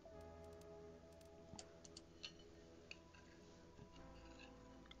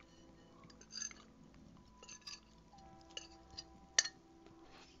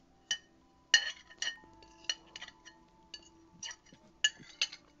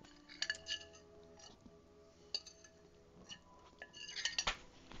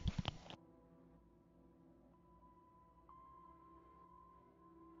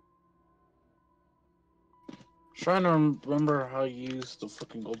Trying to remember how you use the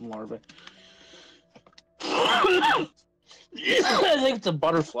fucking golden larvae. I think it's a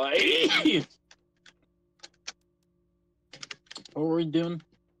butterfly. What were we doing?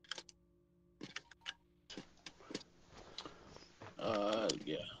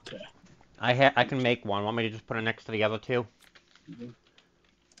 Yeah, okay. I can make one. Want me to just put it next to the other two?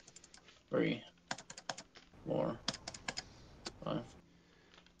 3, 4, 5.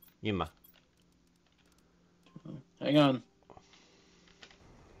 Yuma. Hang on.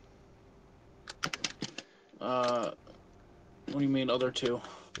 What do you mean other two?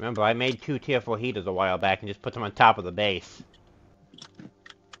 Remember, I made 2 tier 4 heaters a while back and just put them on top of the base.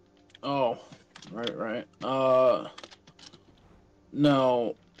 Oh, right.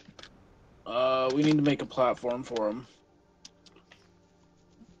 No. We need to make a platform for them.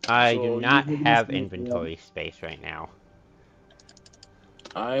 I So do not you have just- inventory space right now.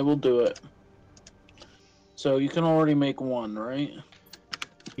 I will do it. So you can already make one, right?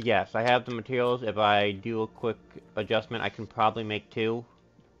 Yes, I have the materials. If I do a quick adjustment, I can probably make 2.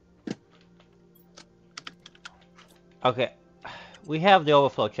 Okay. We have the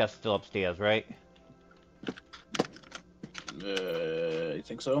overflow chest still upstairs, right? You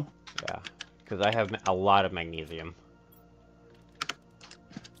think so? Yeah. Because I have a lot of magnesium.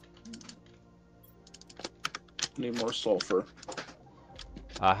 Need more sulfur.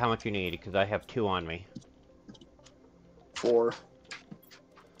 How much you need? Because I have 2 on me. 4.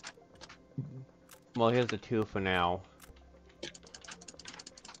 Well, here's the 2 for now.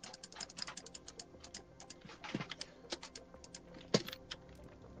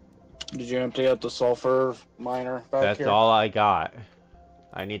 Did you empty out the sulfur miner back That's here? all I got.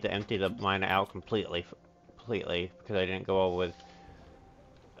 I need to empty the miner out completely, because I didn't go over with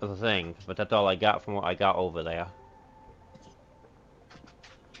the things. But that's all I got from what I got over there.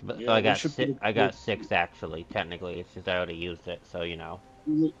 But Yeah, so I we got should six. put I got 6 actually. Technically, it's just I already used it, so you know.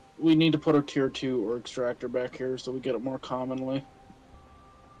 We need to put a tier 2 or extractor back here so we get it more commonly.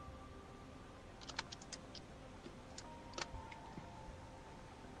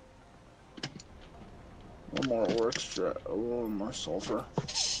 One more sulfur.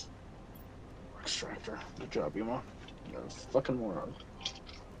 Extractor. Good job, Yuma. You're a fucking moron.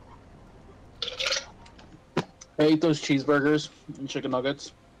 I ate those cheeseburgers and chicken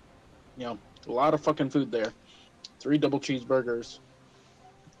nuggets. You know, a lot of fucking food there. 3 double cheeseburgers,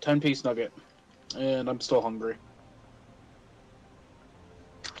 10-piece nugget, and I'm still hungry.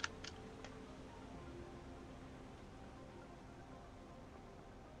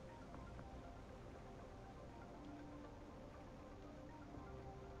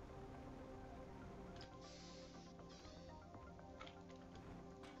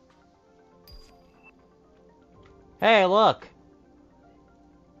 Hey, look!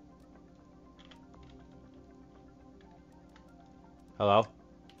 Hello?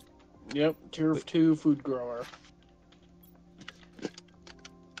 Yep, tier 2 food grower.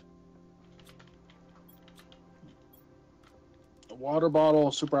 A water bottle,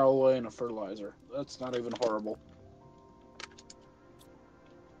 a super alloy, and a fertilizer. That's not even horrible.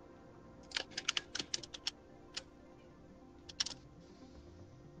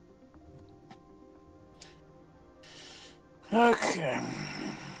 Okay.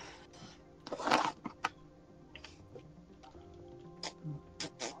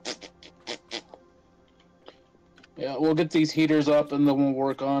 Yeah, we'll get these heaters up and then we'll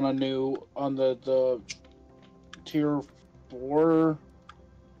work on the tier 4 and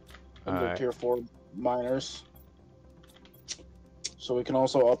the Alright. tier 4 miners. So we can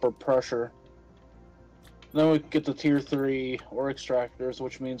also up our pressure. Then we can get the tier 3 ore extractors,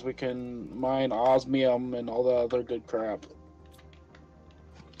 which means we can mine osmium and all the other good crap.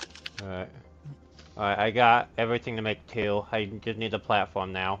 Alright. Alright, I got everything to make 2. I just need the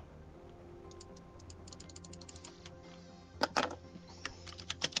platform now.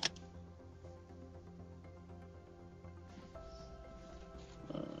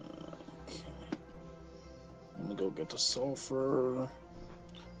 Let me go get the sulfur.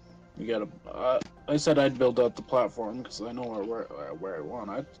 You gotta. I said I'd build out the platform because I know where I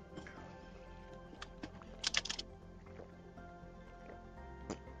want it.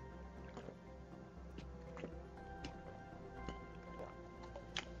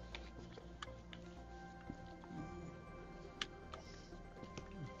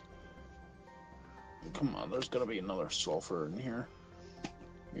 Come on, there's gotta be another sulfur in here.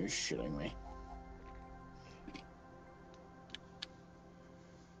 You're shitting me.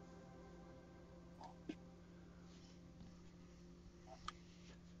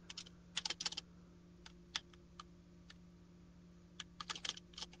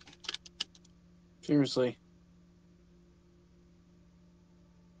 Seriously.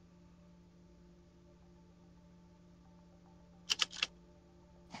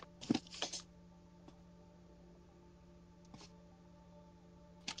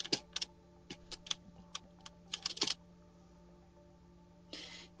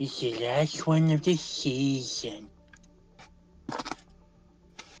 It's the last one of the season.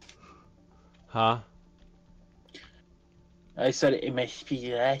 Huh? I said it must be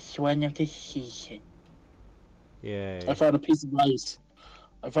the last one of the season. Yay. I found a piece of ice.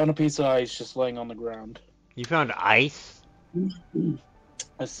 I found a piece of ice just laying on the ground. You found ice?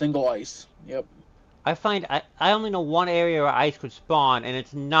 A single ice. Yep. I only know one area where ice could spawn, and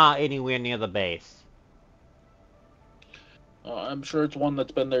it's not anywhere near the base. I'm sure it's one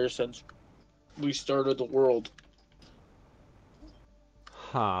that's been there since we started the world.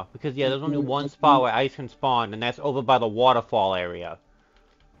 Huh, because yeah, there's only one spot where ice can spawn, and that's over by the waterfall area.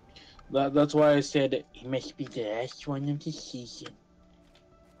 That's why I said it must be the last one of the season.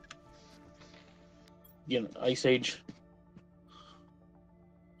 You know, Ice Age.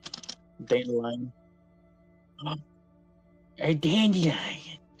 Dandelion. A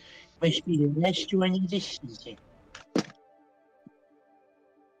dandelion must be the last one of the season.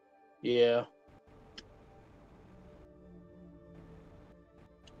 Yeah.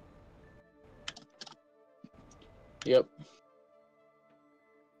 Yep.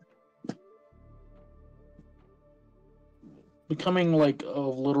 Becoming like a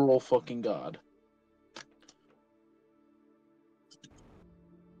literal fucking god.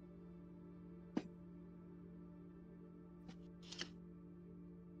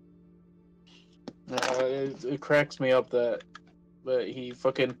 It cracks me up that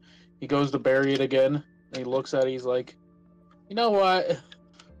he goes to bury it again, and he looks at it, he's like, you know what?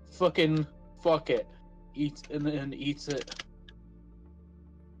 Fucking fuck it. Eats and then eats it.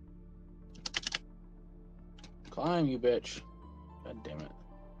 Climb, you bitch. God damn it.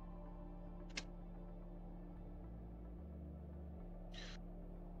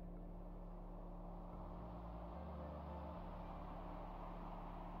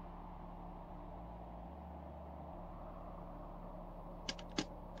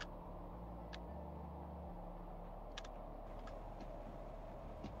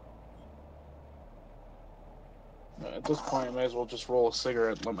 At this point, I might as well just roll a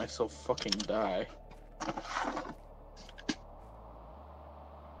cigarette and let myself fucking die.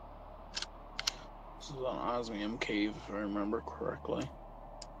 This is an osmium cave, if I remember correctly.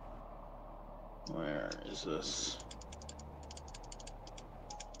 Where is this?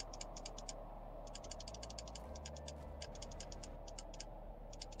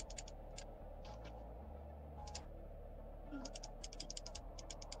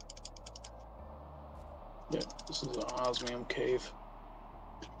 Yeah, this is an osmium cave.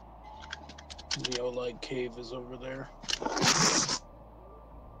 The Oleg cave is over there.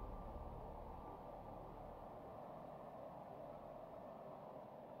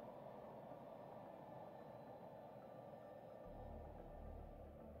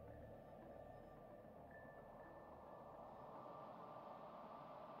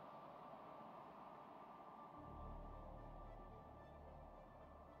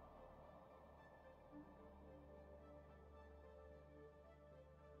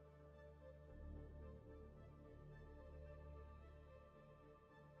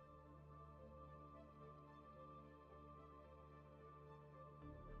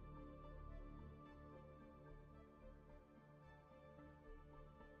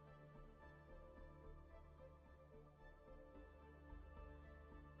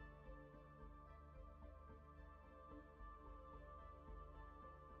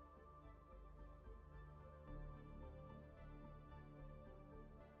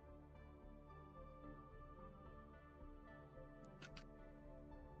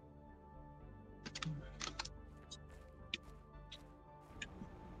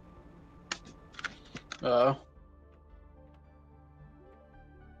 Uh.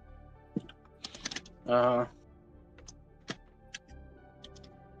 Uh.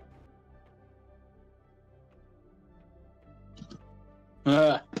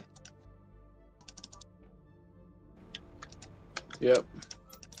 Yep.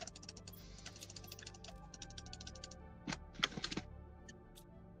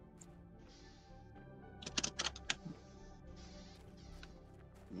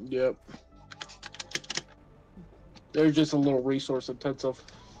 Yep. They're just a little resource intensive.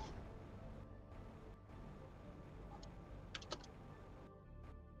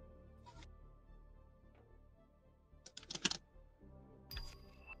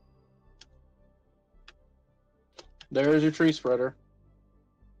 There's your tree spreader.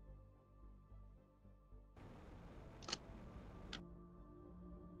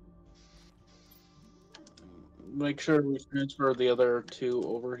 Make sure we transfer the other two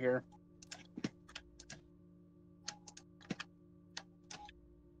over here.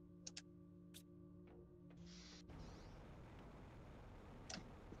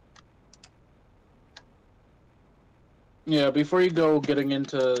 Yeah, before you go getting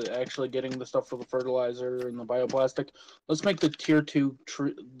into actually getting the stuff for the fertilizer and the bioplastic, let's make the tier 2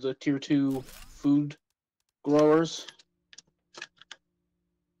 food growers.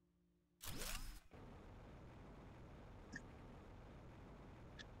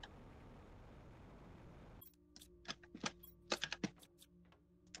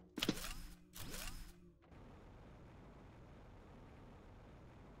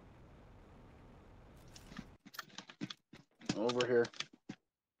 Over here.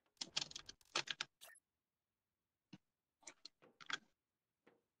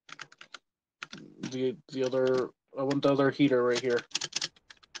 The other, I want the other heater right here.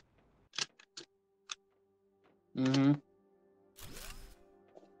 Mm-hmm.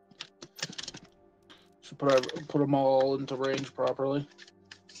 Should put them all into range properly.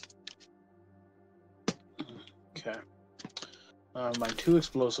 Okay. My 2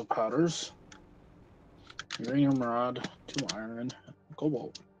 explosive powders, uranium rod, 2 iron,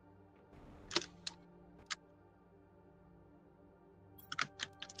 cobalt.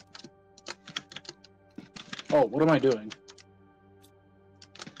 Oh, what am I doing?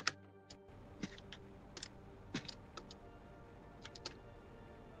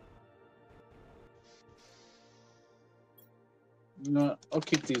 You know what? I'll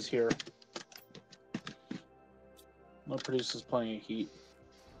keep these here. That produces plenty of heat.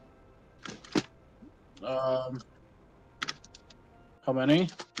 How many?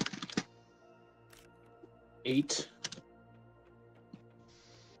 8.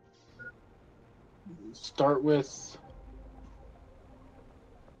 Start with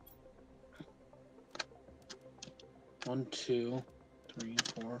 1, 2, 3,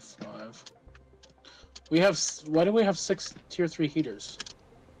 4, 5. We have. Why do we have 6 tier 3 heaters?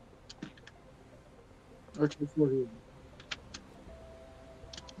 Or tier 4 heaters?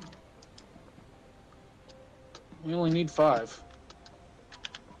 We only need 5.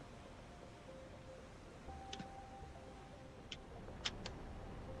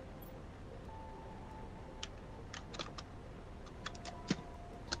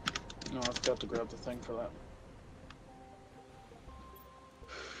 No, I forgot to grab the thing for that.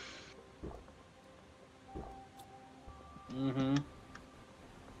 Mm-hmm.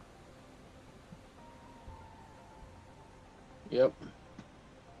 Yep.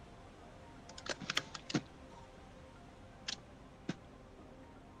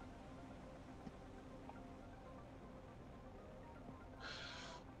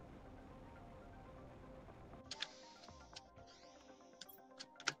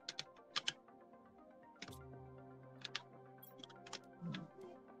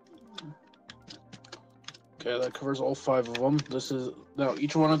 Okay, that covers all 5 of them. This is now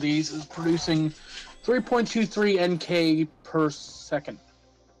each one of these is producing 3.23 NK per second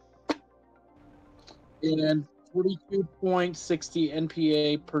and 42.60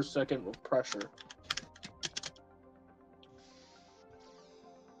 NPA per second of pressure.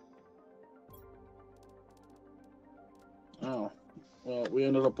 Oh, well, we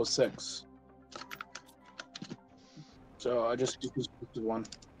ended up with 6. So I just used 1.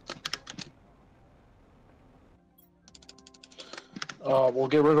 We'll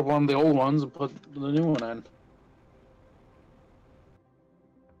get rid of one of the old ones and put the new one in.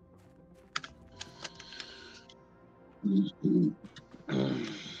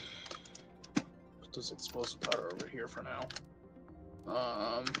 Put this explosive powder over here for now.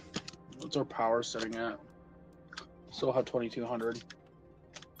 What's our power sitting at? Still have 2200.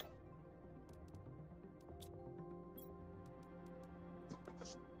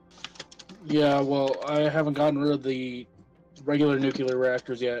 Yeah, well, I haven't gotten rid of the regular nuclear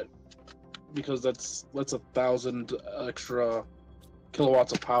reactors yet because that's 1,000 extra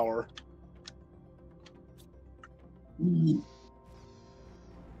kilowatts of power.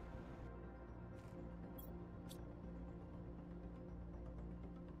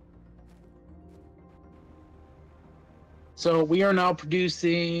 So we are now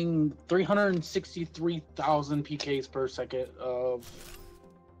producing 363,000 pKs per second of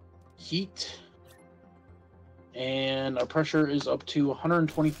heat, and our pressure is up to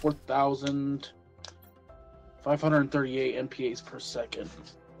 124,538 NPAs per second.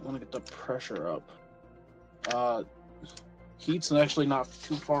 I want to get the pressure up. Heat's actually not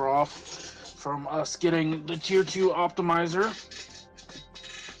too far off from us getting the tier 2 optimizer.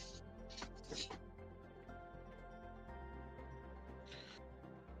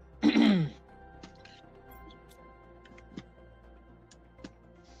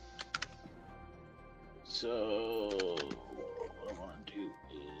 So what I want to do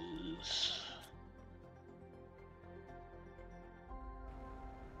is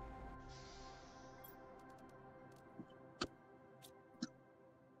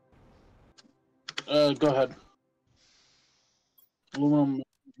Go ahead. Aluminum.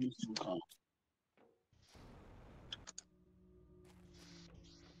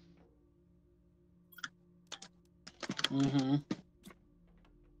 Mm-hmm.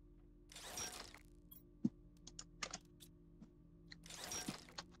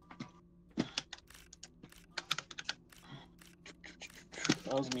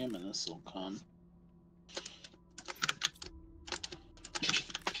 Osmium and silicon.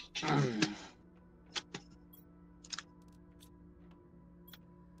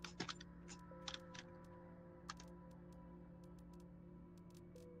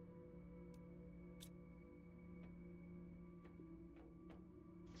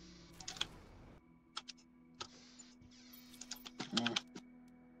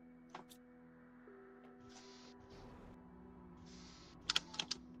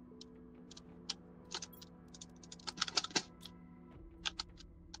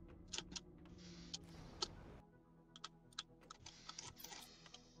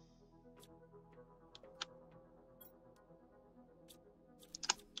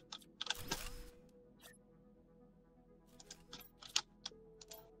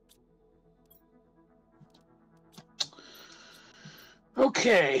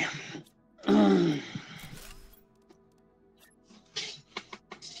 Okay.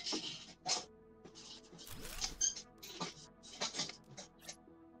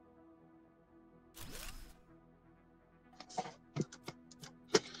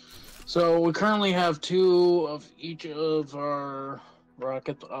 So we currently have 2 of each of our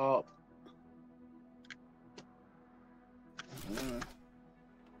rockets up.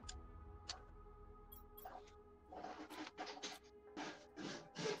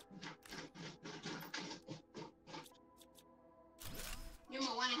 You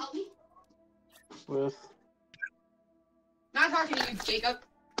want to help me? With Not talking to you, Jacob.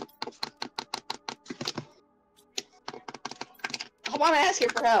 I'm asking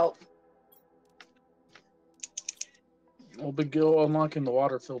for help. we'll be unlocking the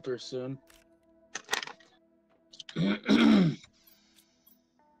water filter soon.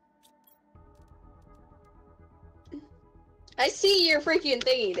 I see your freaking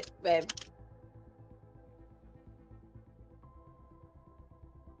thingy, babe.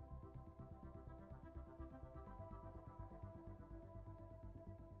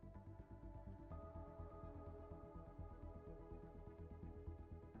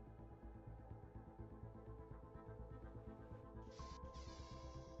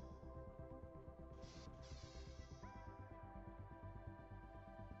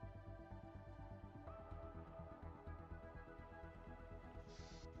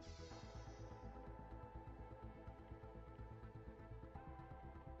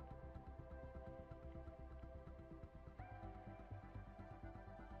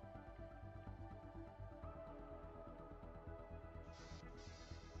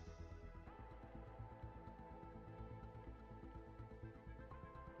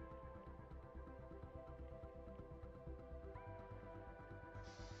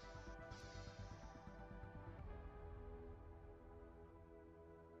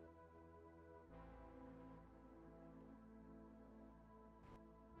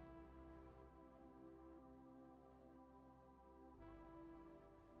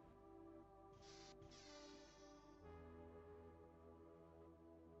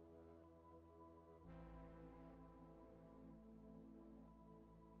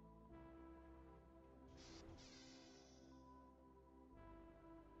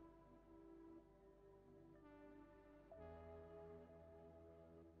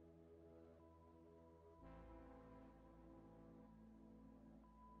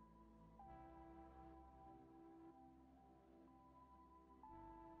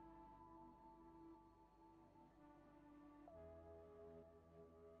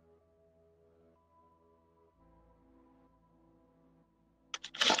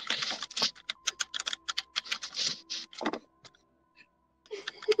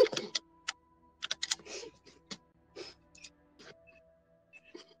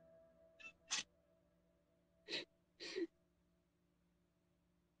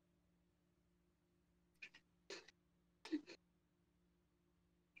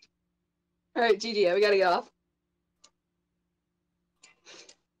 Alright, GG, we gotta get off.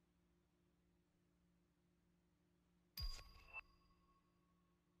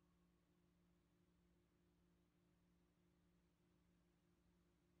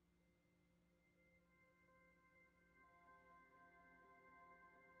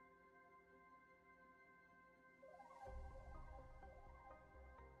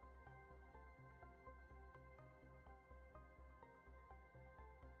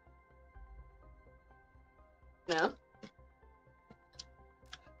 No.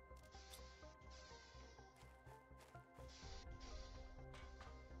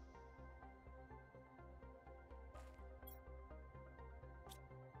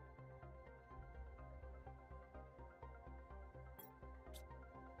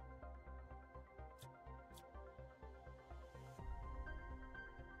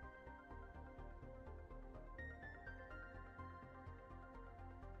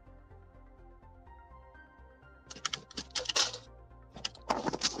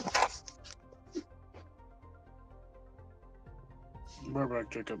 We're back,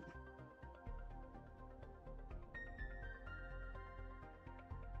 Jacob.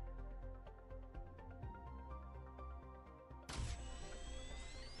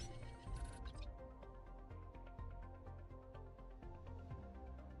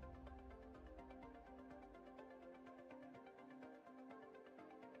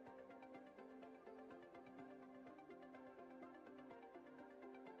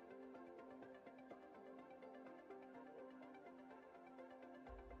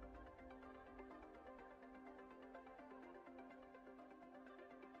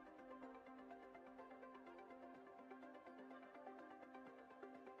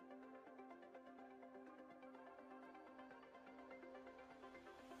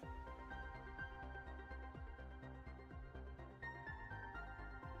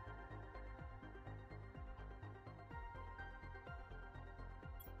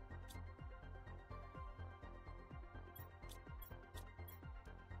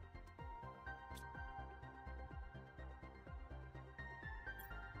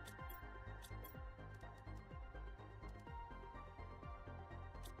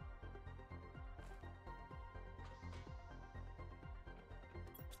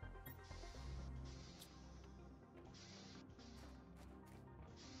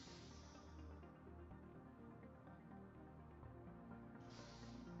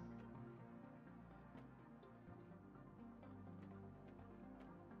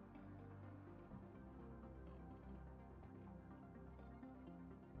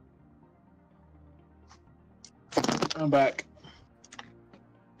 I'm back.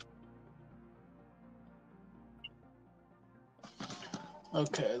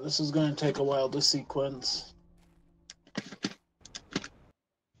 Okay, this is going to take a while to sequence.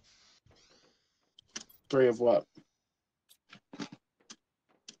 3 of what?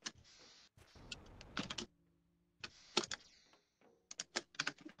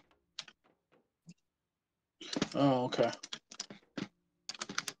 Oh, okay.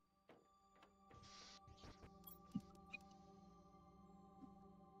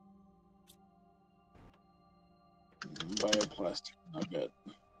 Bioplastic nugget.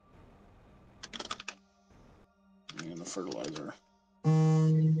 And the fertilizer.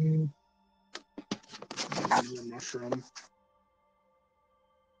 And the mushroom.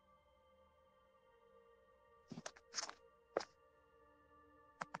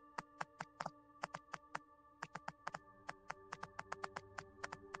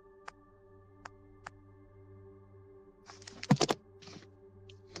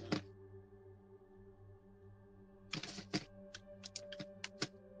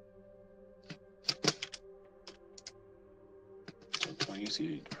 So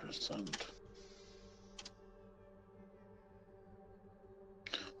 28%.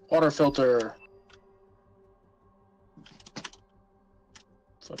 Water filter.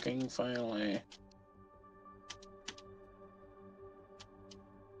 Fucking finally.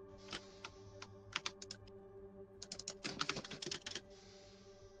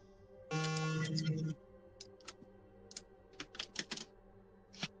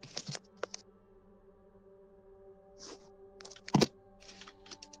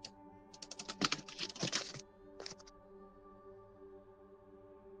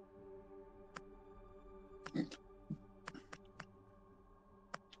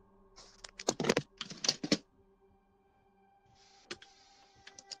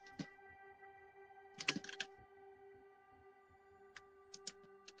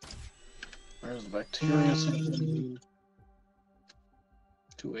 There's the bacteria.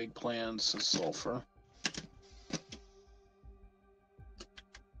 2 eggplants of sulfur.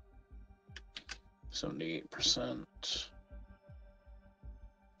 %.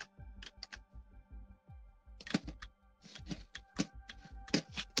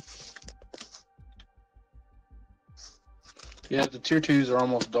 Yeah, the tier 2s are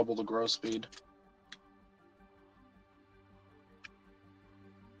almost double the growth speed.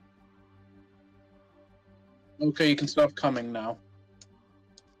 Okay, you can stop coming now.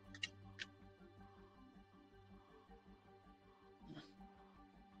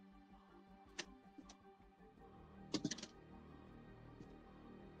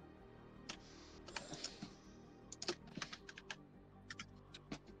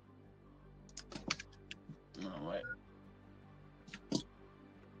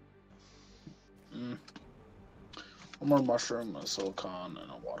 more mushroom, a silicon,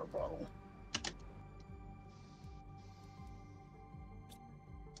 and a water bottle.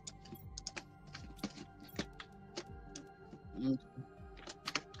 Mm.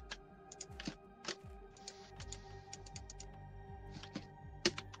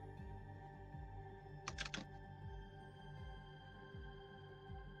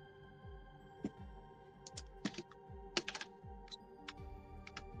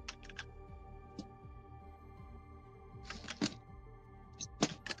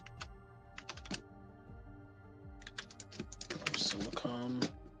 Silicon.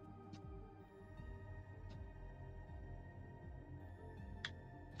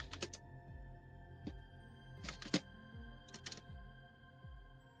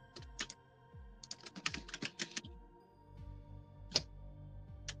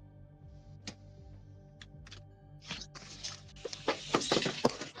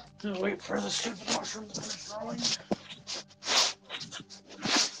 Wait for the stupid mushroom to finish growing.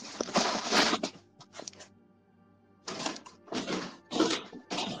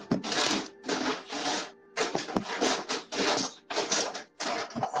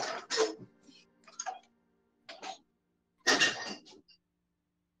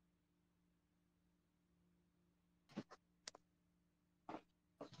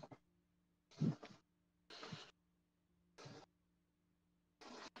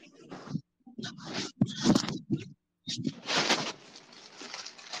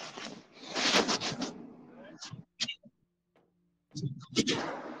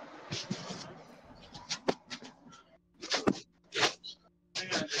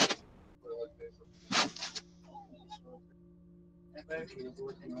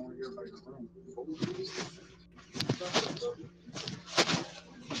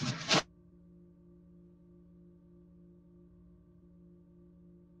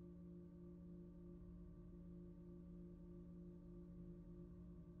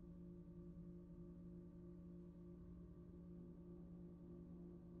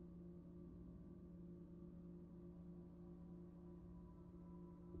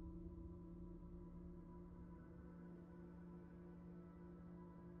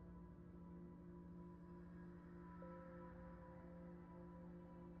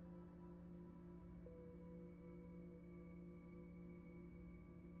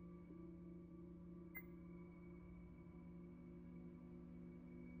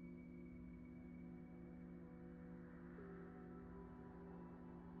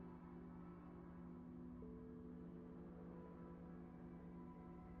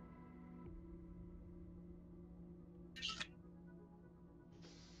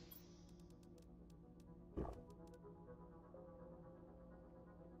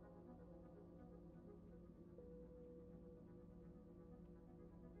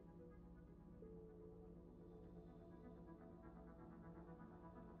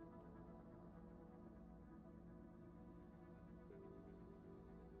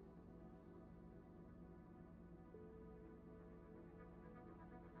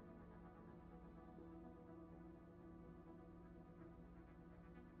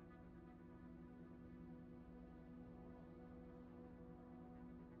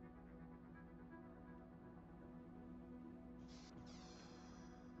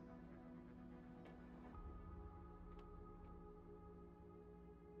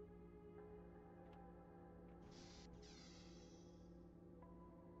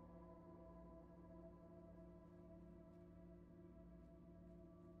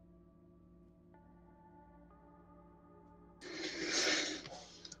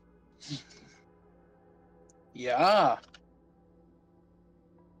 Yeah.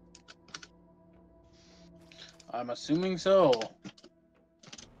 I'm assuming so.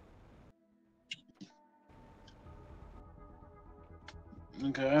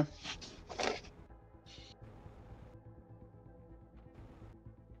 Okay.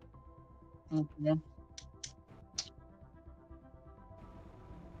 Okay.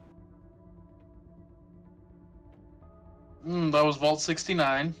 That was Vault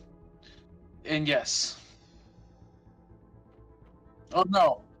 69. And yes. Oh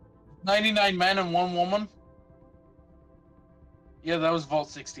no. 99 men and 1 woman? Yeah, that was Vault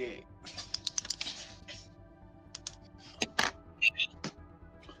 68.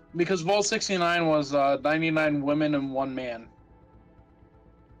 Because Vault 69 was 99 women and 1 man.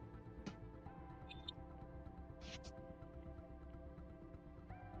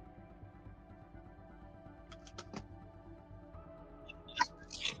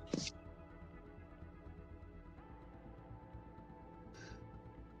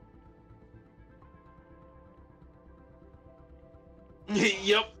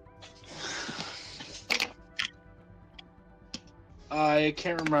 Yep. I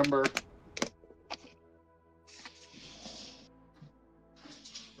can't remember.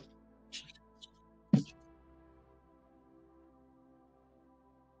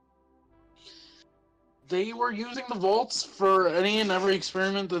 They were using the vaults for any and every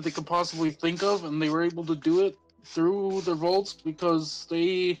experiment that they could possibly think of, and they were able to do it through their vaults because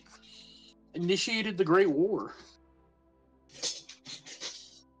they initiated the Great War.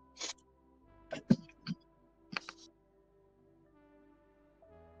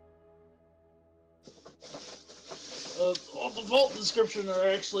 All the vault descriptions are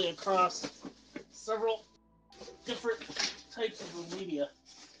actually across several different types of media.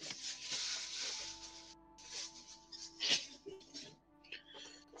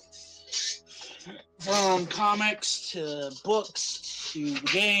 From comics to books to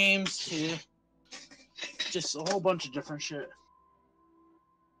games to just a whole bunch of different shit.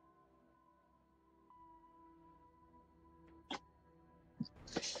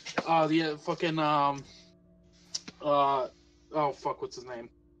 The fucking oh fuck, what's his name?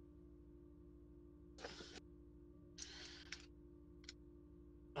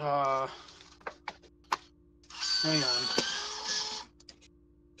 Hang on.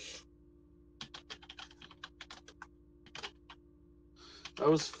 That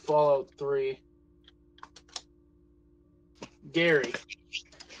was Fallout 3. Gary.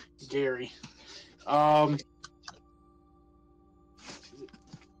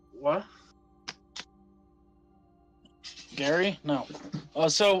 What? Gary? No.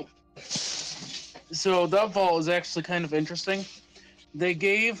 So that vault is actually kind of interesting. They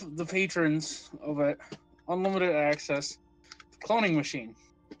gave the patrons of it unlimited access to the cloning machine.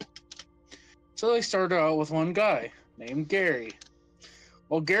 So they started out with one guy named Gary.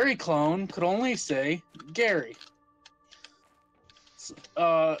 Well, Gary Clone could only say Gary.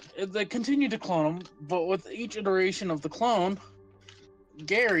 They continued to clone him, but with each iteration of the clone, the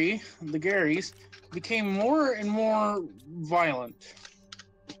Garys, became more and more violent.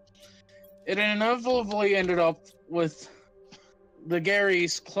 It inevitably ended up with the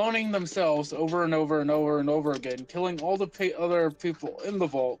Garys cloning themselves over and over and over and over again, killing all the other people in the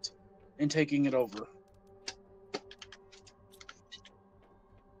vault and taking it over.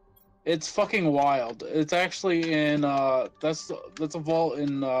 It's fucking wild. It's actually in that's a vault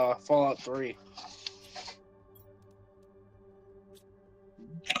in Fallout 3.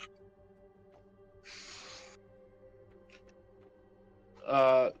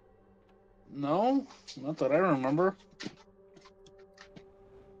 No, not that I remember.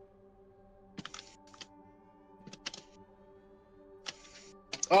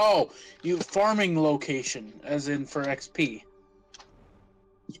 Oh, you farming location, as in for XP.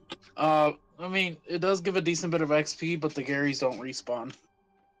 I mean, it does give a decent bit of XP, but the Garys don't respawn.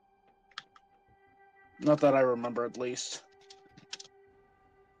 Not that I remember, at least.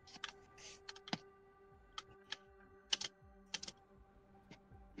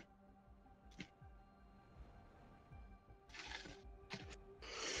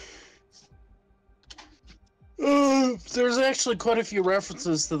 There's actually quite a few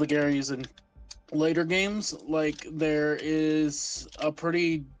references to the Garys in later games. Like, there is a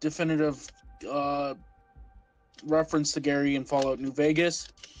pretty definitive reference to Gary in Fallout New Vegas.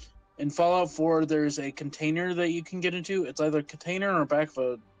 In Fallout 4, there's a container that you can get into. It's either a container or back of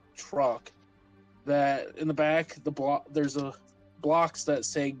a truck. That in the back, there's a blocks that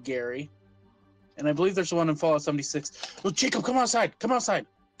say Gary. And I believe there's one in Fallout 76. Oh, Jacob, come outside! Come outside!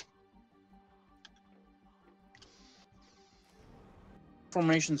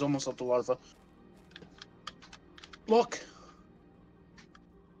 Formation's almost up to larva. Look!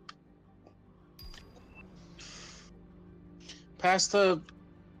 Past the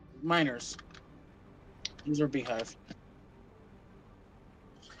miners. These are beehive.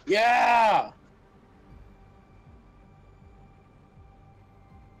 Yeah!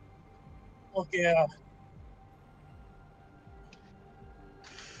 Fuck yeah.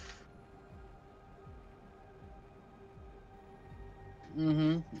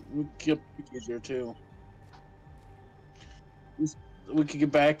 We could get easier too. We could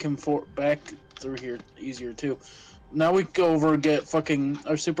get back through here easier too. Now we can go over and get fucking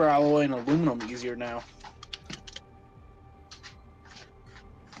our super alloy and aluminum easier now.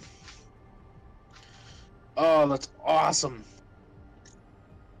 Oh, that's awesome.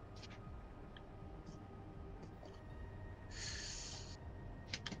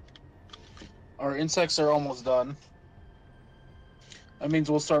 Our insects are almost done. That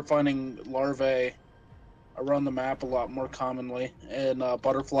means we'll start finding larvae around the map a lot more commonly, and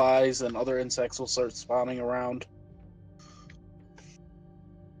butterflies and other insects will start spawning around.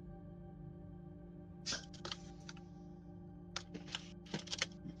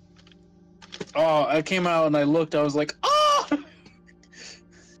 Oh, I came out and I looked. I was like, ah!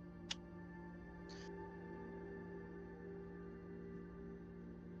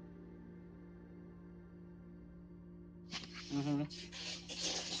 Mm-hmm.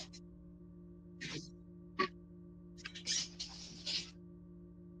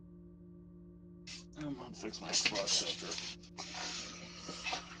 I'm gonna fix my flush filter.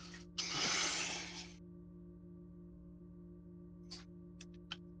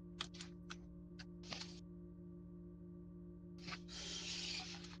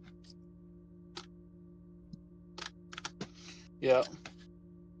 Yeah.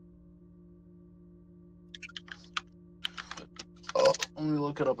 Oh, let me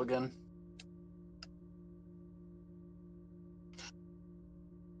look it up again.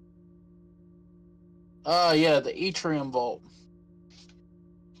 Yeah, the Atrium Vault.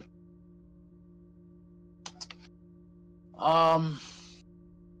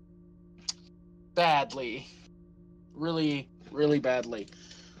 Badly. Really, really badly.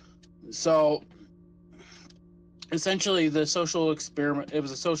 So, essentially, the social experiment, it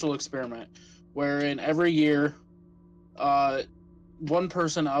was a social experiment, wherein every year, one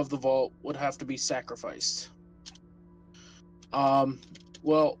person of the vault would have to be sacrificed.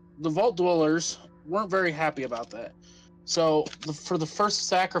 Well, the vault dwellers weren't very happy about that. So, for the first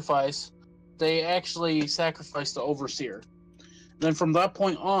sacrifice, they actually sacrificed the overseer. Then from that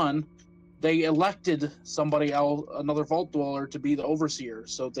point on, they elected somebody else, another vault dweller, to be the overseer,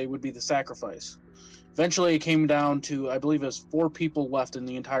 so they would be the sacrifice. Eventually, it came down to, I believe, it was 4 people left in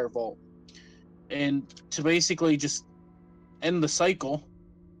the entire vault. And to basically just end the cycle,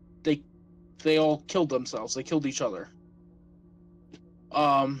 they all killed themselves. They killed each other.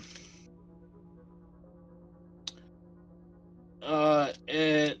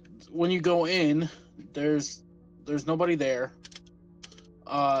 When you go in, there's nobody there.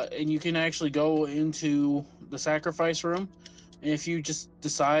 And you can actually go into the sacrifice room. And if you just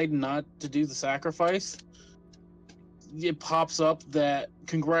decide not to do the sacrifice, it pops up that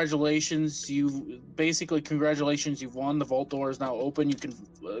congratulations, you've won. The vault door is now open. You can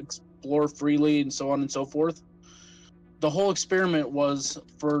explore freely and so on and so forth. The whole experiment was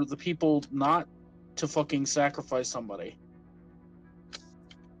for the people not to fucking sacrifice somebody.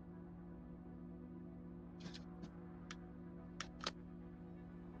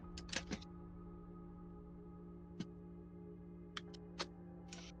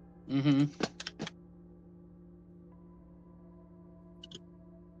 Mm-hmm.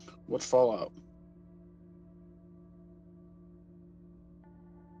 What's Fallout?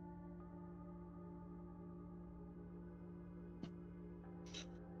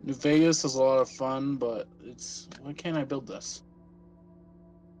 New Vegas is a lot of fun, but it's... Why can't I build this?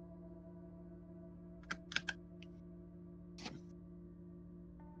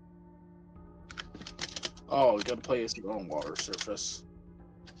 Oh, you gotta play as your own water surface.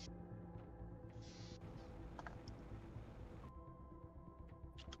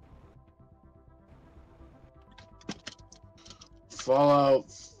 Fallout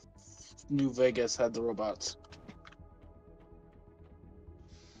New Vegas had the robots.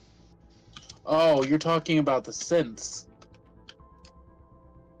 Oh, you're talking about the synths.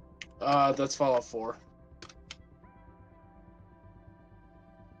 That's Fallout 4.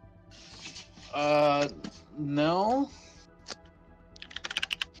 No.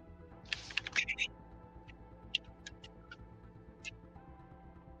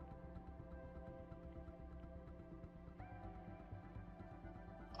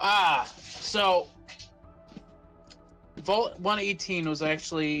 So Vault 118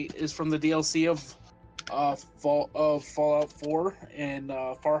 is from the DLC of Fallout 4 and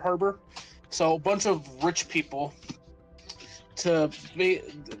Far Harbor. So a bunch of rich people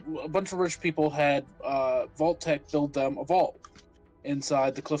had Vault-Tec build them a vault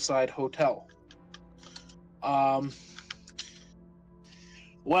inside the Cliffside Hotel.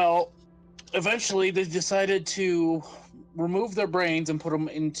 Well, eventually they decided to remove their brains and put them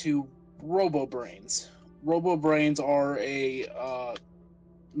into robo-brains. Robo-brains are a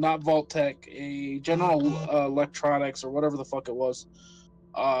not Vault-Tec, a General Electronics or whatever the fuck it was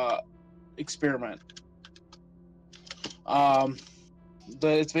experiment.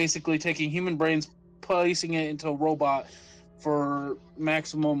 It's basically taking human brains, placing it into a robot for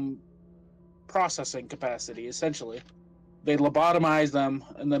maximum processing capacity, essentially. They lobotomize them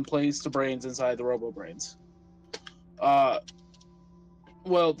and then place the brains inside the robo-brains.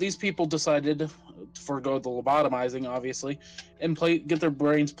 Well, these people decided to forego the lobotomizing, obviously, and get their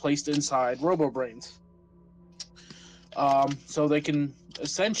brains placed inside robo-brains. So they can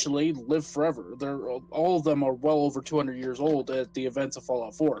essentially live forever. All of them are well over 200 years old at the events of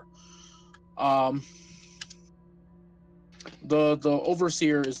Fallout 4. The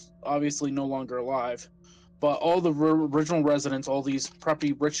overseer is obviously no longer alive, but all the original residents, all these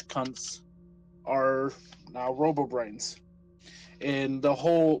preppy rich cunts, are now RoboBrains. And the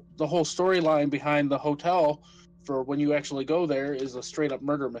whole storyline behind the hotel for when you actually go there is a straight up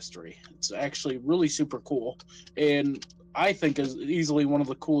murder mystery. It's actually really super cool, and I think is easily one of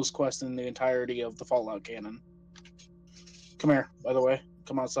the coolest quests in the entirety of the Fallout canon. Come here, by the way.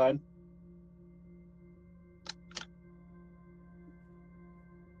 Come outside.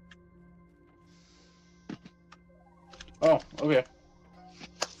 Oh, okay.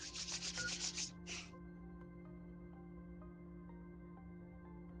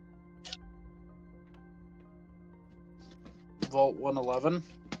 Vault 111?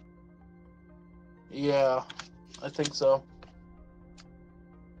 Yeah, I think so.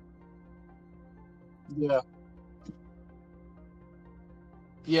 Yeah.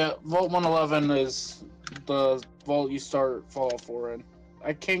 Yeah, Vault 111 is the vault you start Fallout 4 in.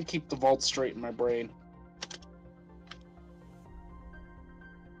 I can't keep the vault straight in my brain.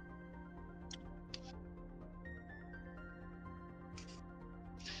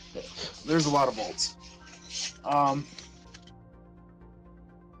 There's a lot of vaults.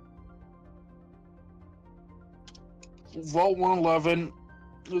 Vault 111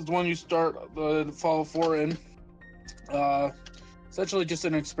 is the one you start the Fallout 4 in. Essentially just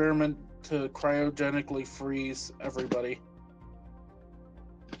an experiment to cryogenically freeze everybody.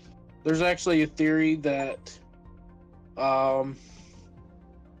 There's actually a theory that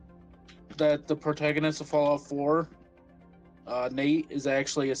that the protagonist of Fallout 4, Nate, is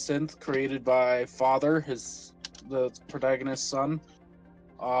actually a synth created by Father, the protagonist's son,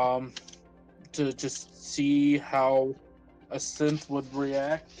 to just see how a synth would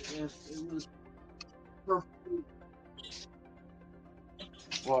react if it was perfectly...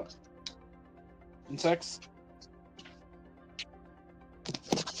 What? Insects?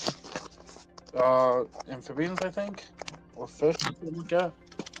 Amphibians, I think? Or fish, something like that.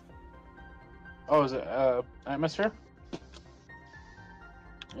 Oh, is it, atmosphere?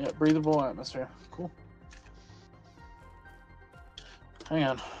 Yeah, breathable atmosphere. Cool. Hang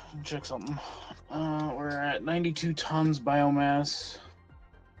on, check something. We're at 92 tons biomass.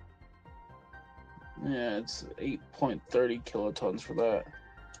 Yeah, it's 8.30 kilotons for that.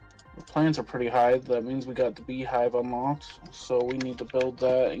 The plants are pretty high. That means we got the beehive unlocked. So we need to build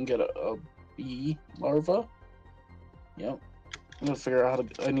that and get a bee larva. Yep. I'm gonna figure out how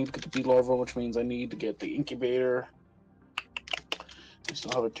to... I need to get the bee larva, which means I need to get the incubator. We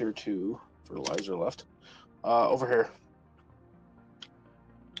still have a tier 2 fertilizer left. Over here.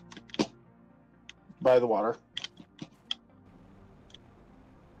 By the water.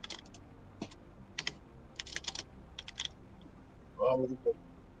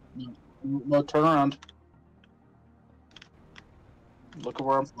 No, turn around. Look at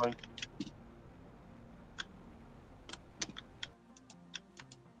where I'm flying.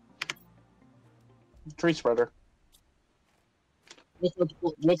 Tree spreader. With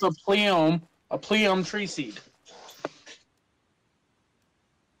a pleom tree seed.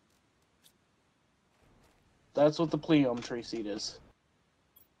 That's what the pleom tree seed is.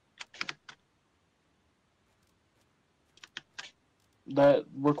 That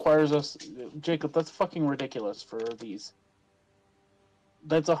requires us... Jacob, that's fucking ridiculous for these.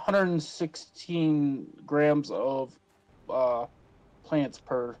 That's 116 grams of plants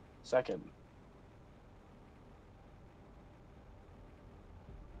per second.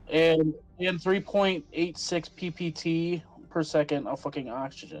 And 3.86 ppt per second of fucking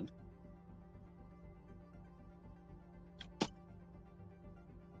oxygen.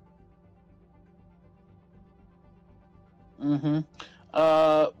 Mm-hmm.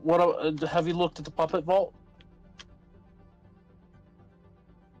 What have you looked at the puppet vault?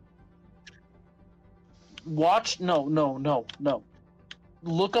 Watch... No.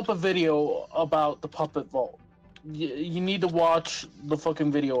 Look up a video about the puppet vault. You need to watch the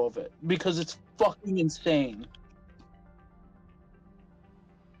fucking video of it because it's fucking insane.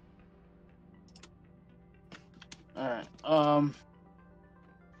 Alright,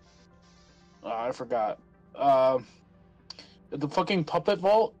 I forgot. The fucking puppet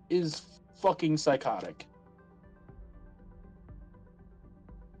vault is fucking psychotic.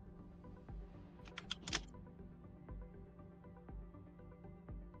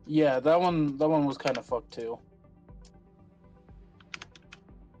 Yeah, that one was kind of fucked too.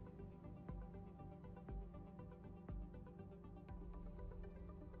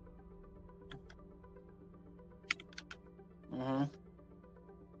 Mm-hmm.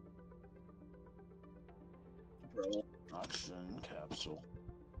 Oxygen capsule.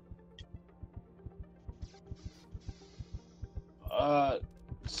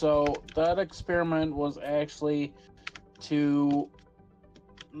 So that experiment was actually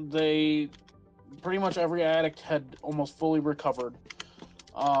they pretty much every addict had almost fully recovered.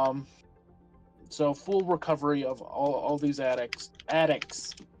 So full recovery of all these addicts.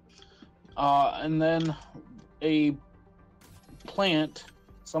 And then a plant,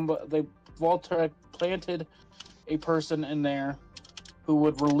 Vault-Tec planted a person in there who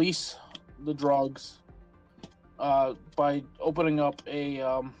would release the drugs by opening up a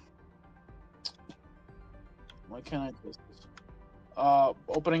why can't I do this?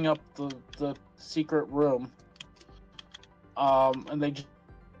 Opening up the secret room, and they just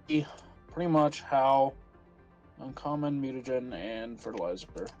see pretty much how uncommon mutagen and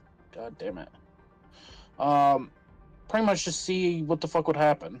fertilizer. God damn it. Pretty much just see what the fuck would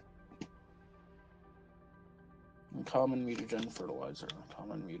happen. Uncommon mutagen fertilizer.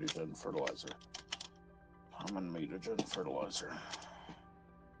 Uncommon mutagen fertilizer. Common mutagen fertilizer.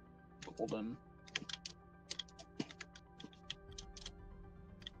 Golden.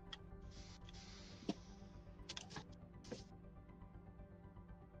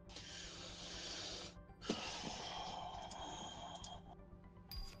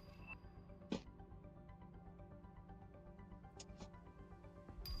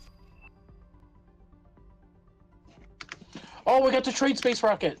 Oh, we got the trade space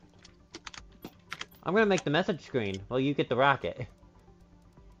rocket. I'm gonna make the message screen while you get the rocket.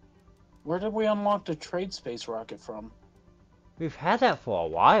 Where did we unlock the trade space rocket from? We've had that for a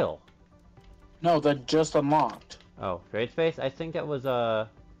while. No, that just unlocked. Oh, trade space? I think that was, no,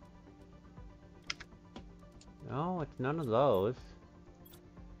 it's none of those.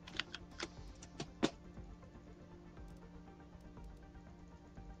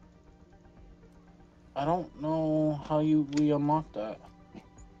 I don't know how we unlocked that.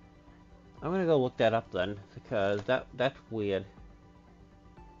 I'm gonna go look that up then, because that's weird.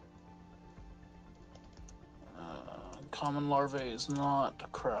 Common larvae is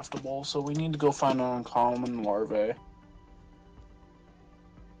not craftable, so we need to go find an uncommon larvae.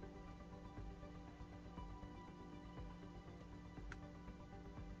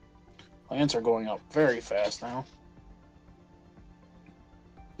 Plants are going up very fast now.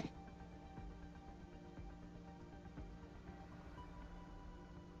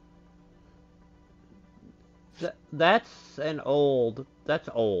 That's old.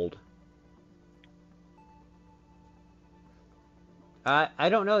 I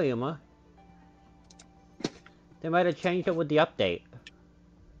don't know, Yuma. They might have changed it with the update.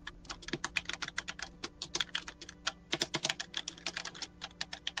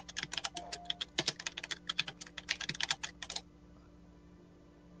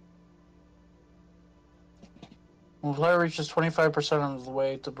 When player reaches 25% of the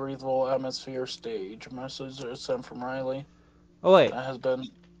way to breathable atmosphere stage, a message is sent from Riley. Oh wait. That has been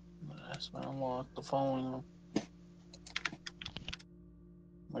unlocked. The following.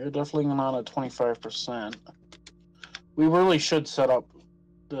 We're definitely not at 25%. We really should set up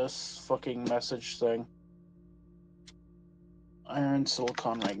this fucking message thing. Iron,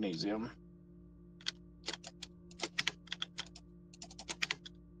 silicon, magnesium.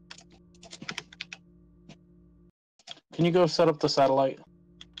 Can you go set up the satellite?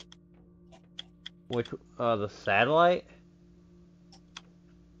 Which, the satellite?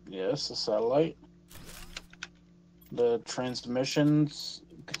 Yes, the satellite. The transmissions,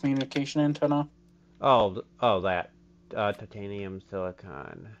 communication antenna. Oh, that. Titanium,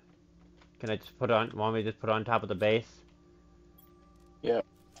 silicon. Can I just want me to just put it on top of the base? Yeah.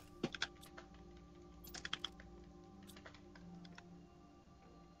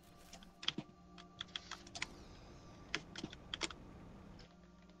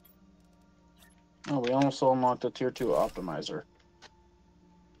 Oh, we also unlocked the tier 2 optimizer.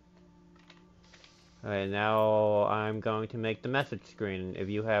 Alright, now I'm going to make the message screen. If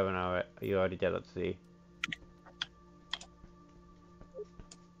you haven't already, you already did. Let's see.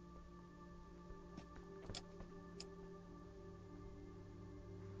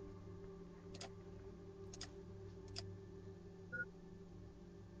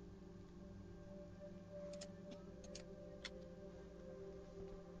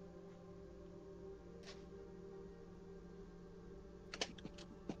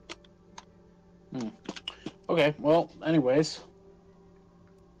 Okay, well, anyways.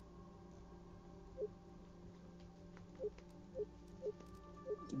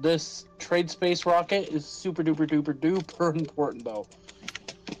 This trade space rocket is super duper duper duper important, though.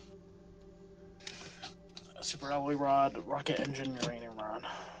 Super alloy rod, rocket engine, uranium rod.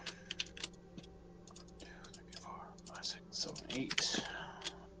 2, 3, 4, 5, 6, 7, 8.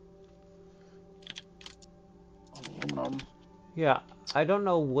 Aluminum. Yeah, I don't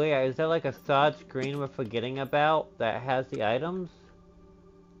know where. Is there like a side screen we're forgetting about that has the items?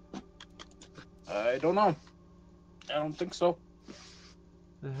 I don't know. I don't think so.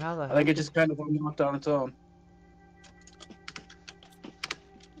 And how the I hell think it did... just kind of unlocked on its own.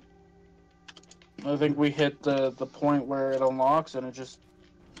 I think we hit the point where it unlocks and it just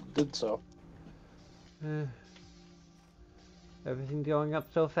did so. Everything's going up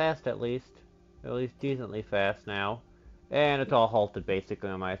so fast at least. At least decently fast now. And it's all halted basically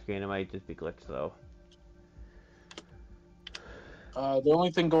on my screen. It might just be glitched though. The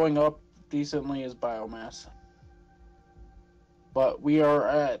only thing going up decently is biomass. But we are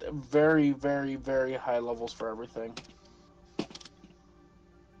at very, very, very high levels for everything.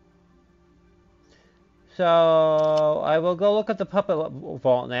 So, I will go look at the Puppet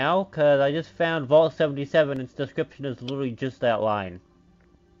Vault now, because I just found Vault 77, and its description is literally just that line.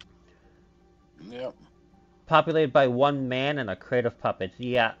 Yep. Populated by one man and a crate of puppets.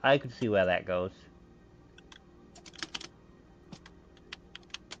 Yeah, I could see where that goes.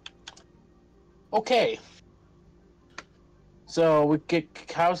 Okay. So we get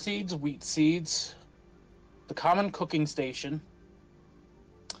cacao seeds, wheat seeds, the common cooking station.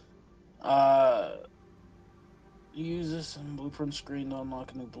 Use this in blueprint screen to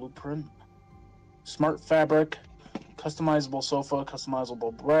unlock a new blueprint. Smart fabric, customizable sofa,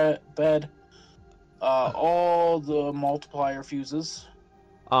 customizable bed. All the multiplier fuses.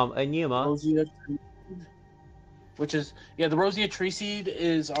 Enuma. Rosia tree seed, which is the Rosia tree seed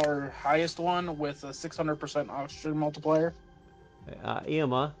is our highest one with a 600% oxygen multiplier.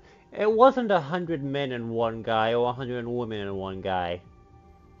 Enuma. It wasn't 100 men in one guy, or 100 women in one guy.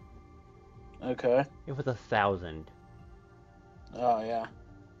 Okay. It was 1,000. Oh yeah.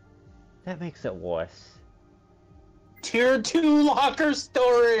 That makes it worse. Tier 2 locker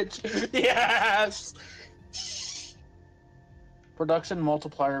storage! Yes! Production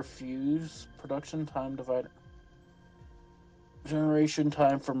multiplier fuse. Production time divider. Generation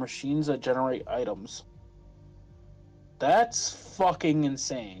time for machines that generate items. That's fucking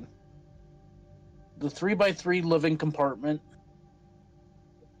insane. The 3x3 living compartment.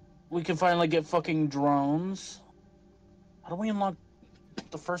 We can finally get fucking drones. How do we unlock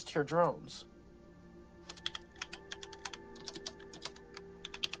the first tier drones?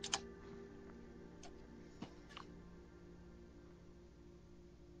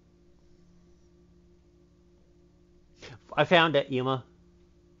 I found it, Yuma.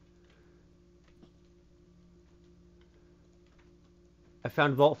 I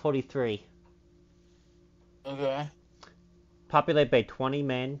found Vault 43. Okay. Populated by 20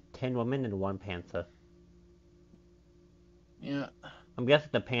 men, 10 women, and 1 panther. Yeah. I'm guessing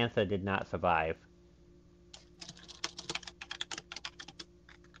the panther did not survive.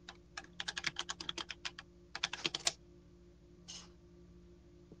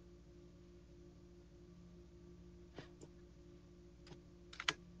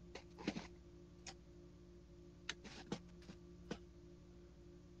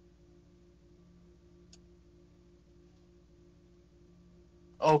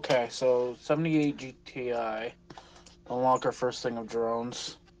 Okay, so 78 GTI. Unlock our first thing of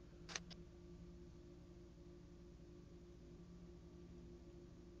drones.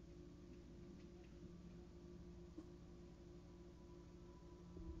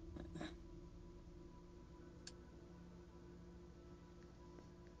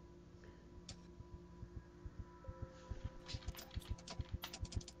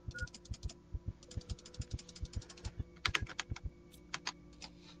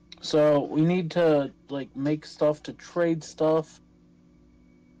 So we need to like make stuff to trade stuff.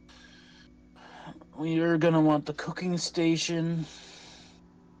 We are gonna want the cooking station.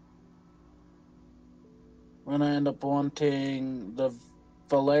 We're gonna end up wanting the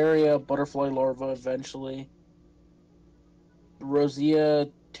Valeria butterfly larva eventually. Rosia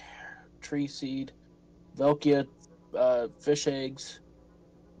tree seed, Velkia fish eggs,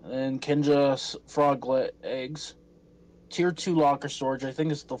 and Kinja froglet eggs. Tier 2 locker storage, I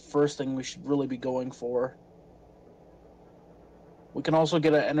think, is the first thing we should really be going for. We can also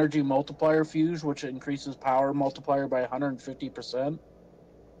get an energy multiplier fuse, which increases power multiplier by 150%.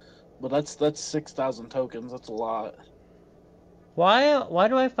 But that's 6,000 tokens. That's a lot. Why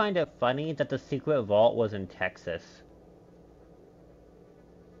do I find it funny that the secret vault was in Texas?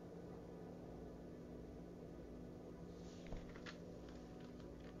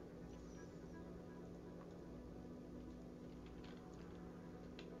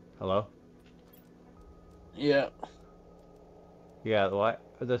 Hello? Yeah. Yeah, why?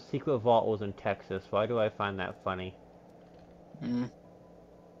 The secret vault was in Texas. Why do I find that funny?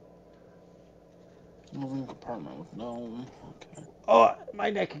 Moving compartment with gnome. Okay. Oh, my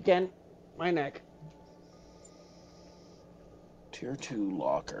neck again. My neck. Tier 2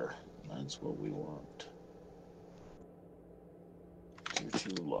 locker. That's what we want. Tier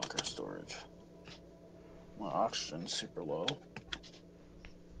 2 locker storage. My oxygen's super low.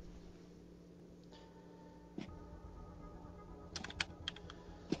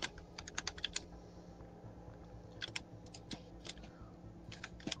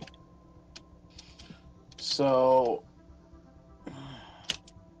 So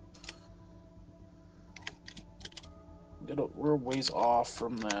we're ways off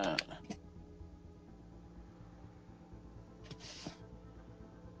from that.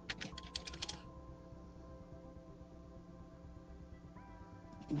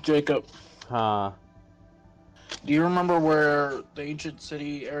 Jacob, Huh. do you remember where the ancient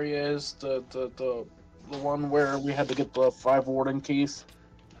city area is? The one where we had to get the 5 warden keys?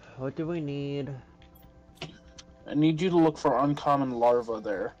 What do we need? I need you to look for uncommon larva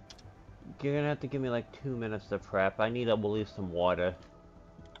there. You're gonna have to give me like 2 minutes to prep. I need to leave some water.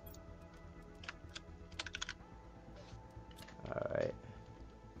 Alright.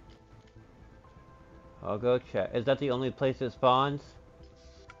 I'll go check. Is that the only place it spawns?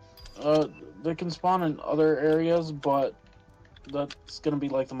 They can spawn in other areas, but that's gonna be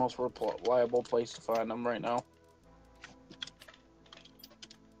like the most reliable place to find them right now.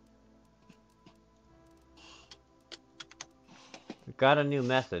 Got a new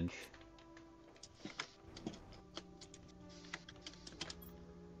message.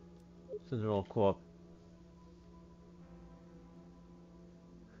 This is real cool.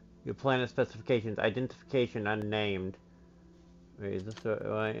 Your planet specifications, identification unnamed. Wait, is this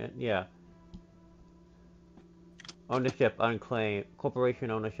yeah. Ownership unclaimed. Corporation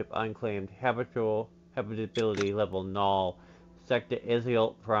ownership unclaimed. Habitability level null. Sector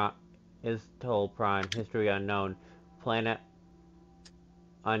Israel Prime. History unknown. Planet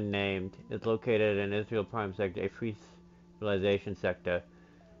unnamed. Is located in Israel Prime sector, a free civilization sector.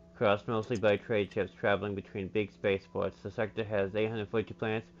 Crossed mostly by trade ships traveling between big spaceports. The sector has 842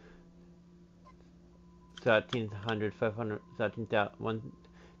 planets. 1300, 500, 13,000,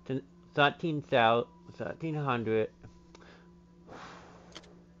 13,000, 1300,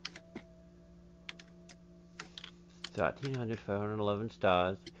 1300, 511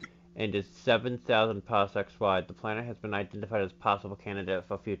 stars, and is 7,000 parsecs wide. The planet has been identified as possible candidate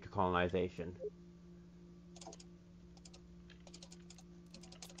for future colonization.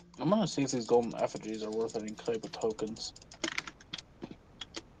 I'm gonna see if these golden effigies are worth any type of tokens.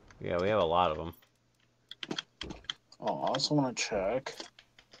 Yeah, we have a lot of them. Oh, I also want to check.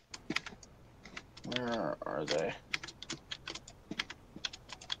 Where are they?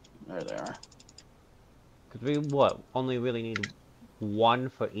 There they are. Because we, only really need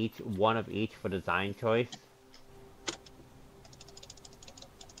one of each for design choice?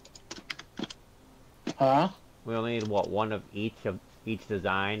 Huh? We only need, one of each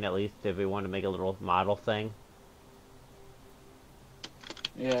design, at least if we want to make a little model thing?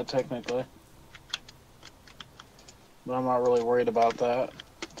 Yeah, technically. But I'm not really worried about that,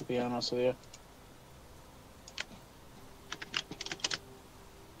 to be honest with you.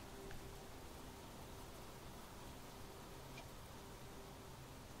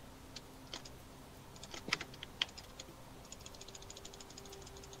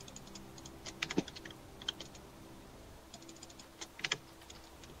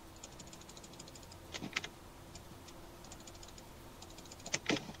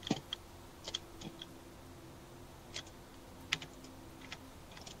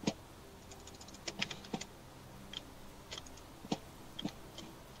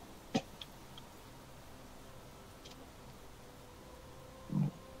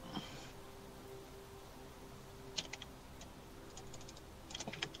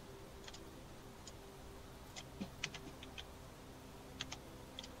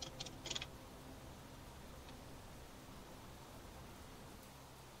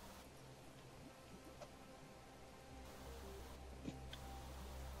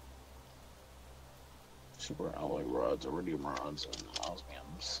 Super alloy rods, iridium rods, and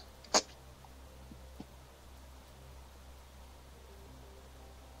osmiums.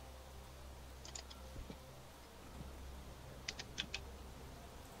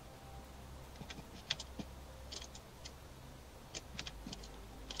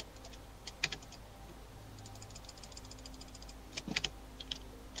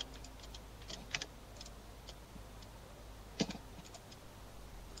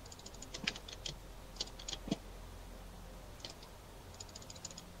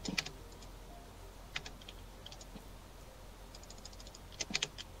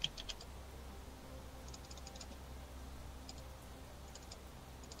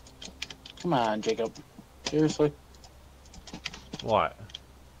 Come on, Jacob. Seriously? What?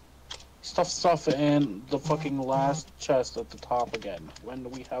 Stuff in the fucking last chest at the top again. When do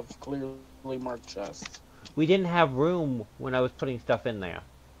we have clearly marked chests? We didn't have room when I was putting stuff in there.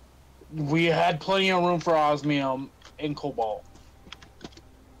 We had plenty of room for osmium and cobalt.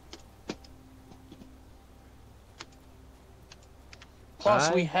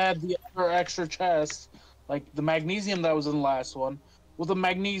 Plus, we had the other extra chests, like the magnesium that was in the last one, with a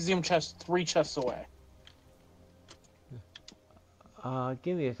magnesium chest 3 chests away.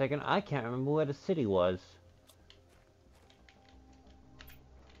 Give me a second. I can't remember where the city was.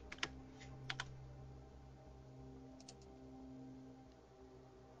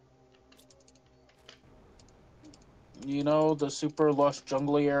 You know, the super lush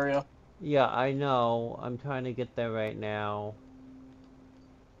jungly area? Yeah, I know. I'm trying to get there right now.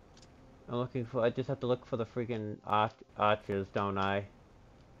 I'm looking for. I just have to look for the freaking arches, don't I?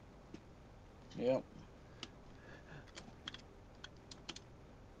 Yep.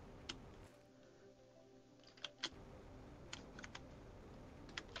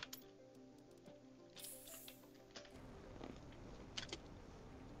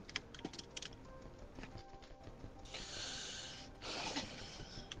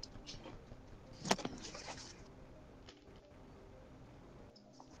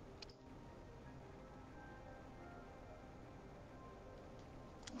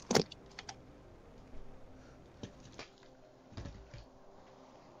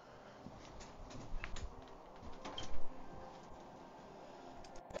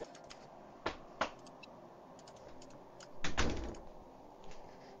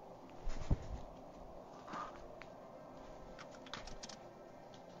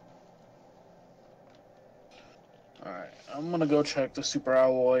 Alright, I'm gonna go check the super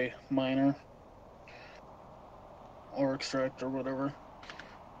alloy miner. Or extractor, whatever.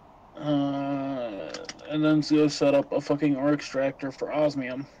 And then go set up a fucking ore extractor for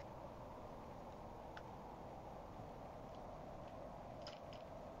osmium.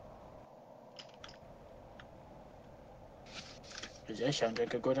 Does that sound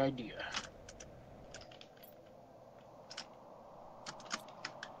like a good idea?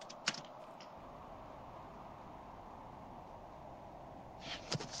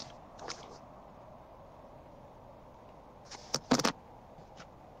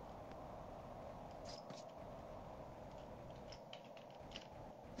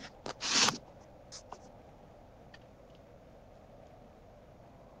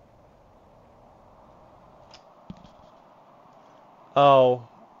 Oh,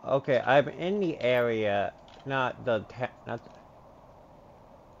 okay. I'm in the area, not the not.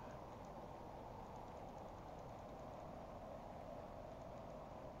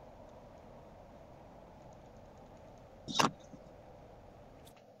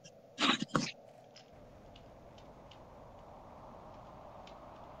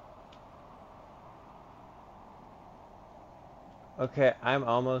 Okay, I'm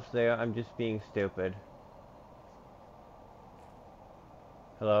almost there. I'm just being stupid.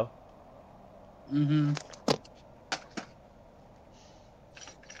 Hello? Mm-hmm.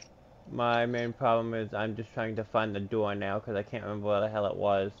 My main problem is I'm just trying to find the door now because I can't remember where the hell it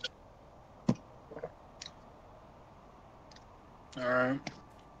was. Alright.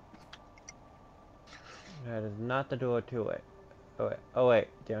 That is not the door to it. Oh wait, oh wait,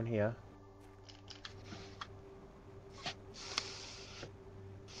 down here.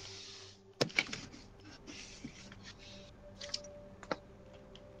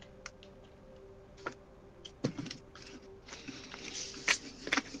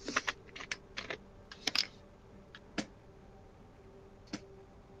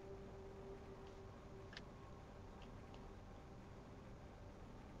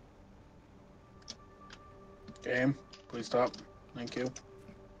 Game, please stop. Thank you.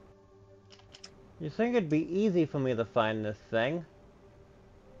 You think it'd be easy for me to find this thing?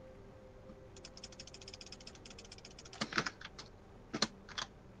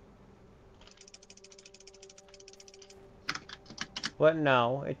 But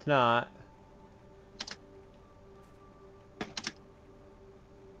no, it's not.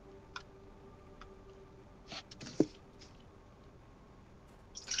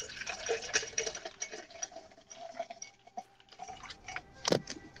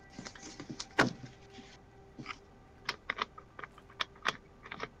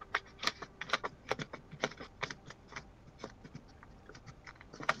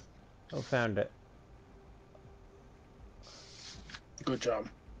 Oh, found it. Good job.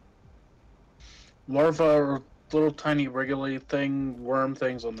 Larva are little tiny wriggly worm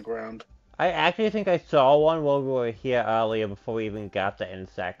things on the ground. I actually think I saw one while we were here earlier before we even got the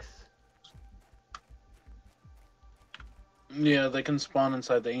insects. Yeah, they can spawn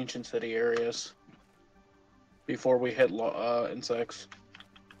inside the ancient city areas before we hit insects,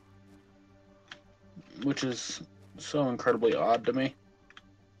 which is so incredibly odd to me.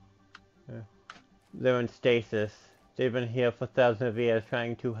 They're in stasis. They've been here for thousands of years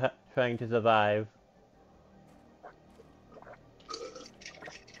trying to survive.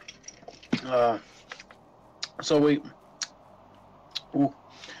 So we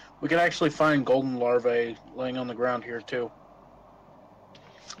can actually find golden larvae laying on the ground here too.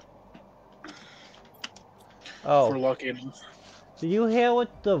 Oh, If we're lucky enough. did you hear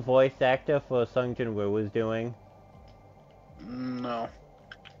what the voice actor for Sung Jin-woo was doing? No.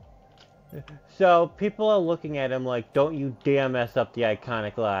 So, people are looking at him like, don't you dare mess up the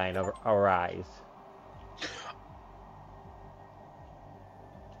iconic line, Arise.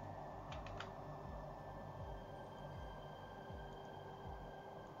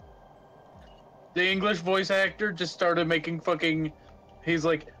 The English voice actor just started making fucking... He's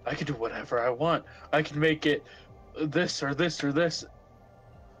like, I can do whatever I want. I can make it this or this or this.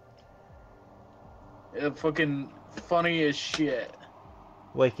 Fucking funny as shit.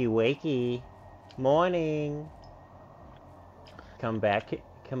 Wakey wakey. Morning. Come back.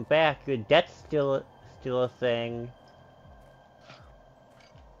 Come back. Your debt's still a thing.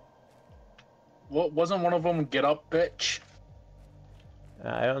 What, wasn't one of them Get Up, Bitch?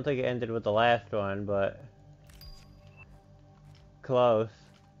 I don't think it ended with the last one, but... close.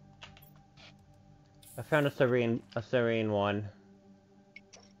 I found a serene one.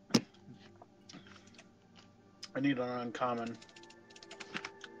 I need an uncommon.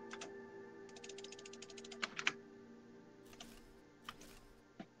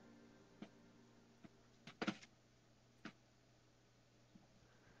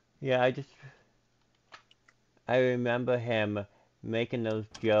 Yeah, I remember him making those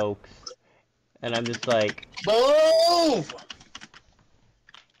jokes, and I'm just like... Move!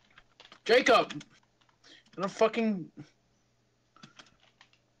 Jacob! And a fucking...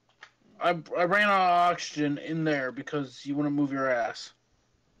 I ran out of oxygen in there because you wouldn't move your ass.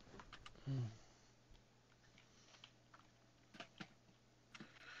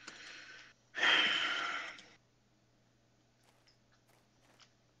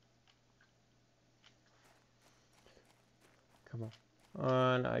 Come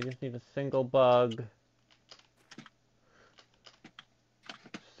on, I just need a single bug.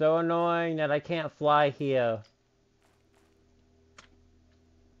 So annoying that I can't fly here.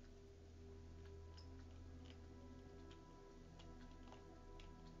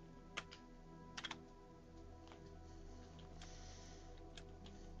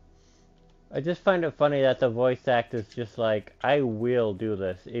 I just find it funny that the voice actor's just like, I will do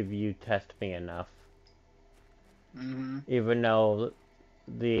this if you test me enough. Mm-hmm. Even though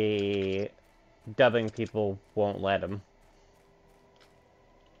the dubbing people won't let him.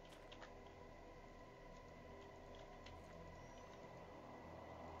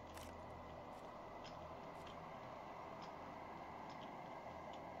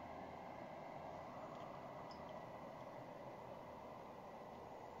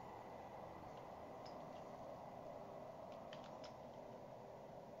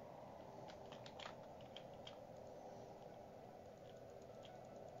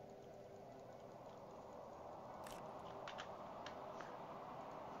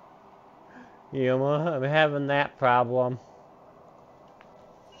 You know, I'm having that problem.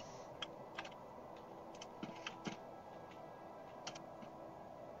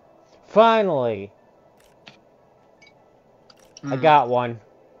 Finally! I got one.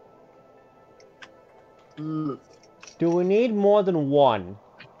 Do we need more than one?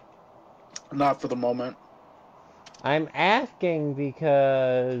 Not for the moment. I'm asking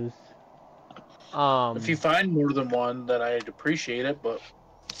because... If you find more than one, then I'd appreciate it, but...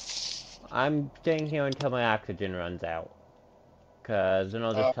 I'm staying here until my oxygen runs out. Because then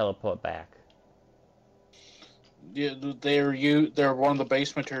I'll just teleport back. Yeah, they're one of the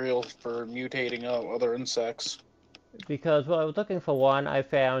base materials for mutating other insects. Because while I was looking for one, I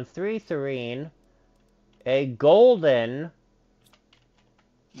found 3 serene, a golden,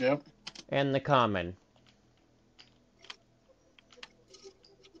 Yep. and the common.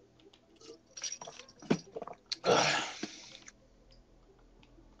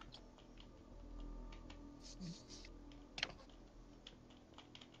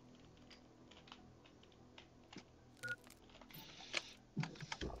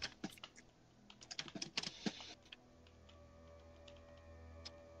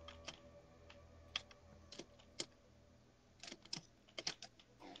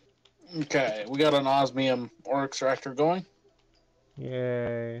 Okay, we got an osmium ore extractor going.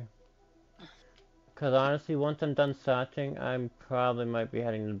 Yay. Because honestly, once I'm done searching, I probably might be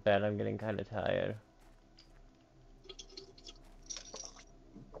heading to bed. I'm getting kind of tired.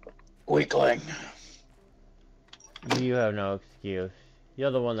 Weakling. You have no excuse.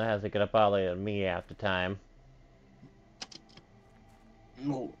 You're the one that has to get up earlier than me half the time.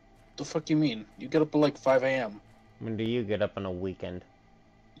 No, the fuck you mean? You get up at like 5 a.m. When do you get up on a weekend?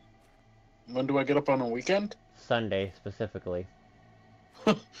 When do I get up on a weekend? Sunday, specifically.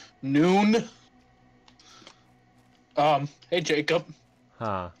 Noon. Hey Jacob.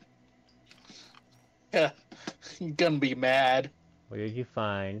 Huh. Yeah, you're gonna be mad. What did you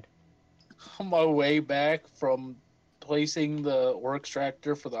find? On my way back from placing the ore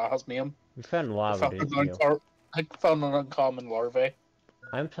extractor for the osmium, You found I lava, found, didn't an you? I found an uncommon larvae.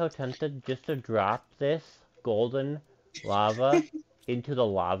 I'm so tempted just to drop this golden lava into the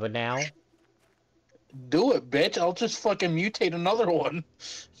lava now, Do it, bitch. I'll just fucking mutate another one.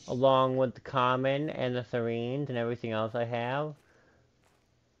 along with the common and the serines and everything else I have.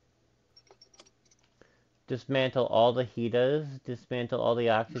 Dismantle all the heaters, dismantle all the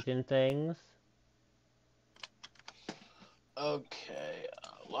oxygen things. Okay,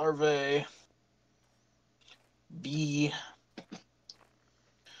 larvae. B.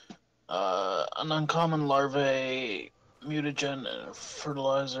 An uncommon larvae, mutagen, and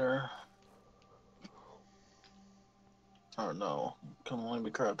fertilizer. Oh no, can only be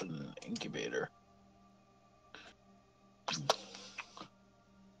crafted in an incubator.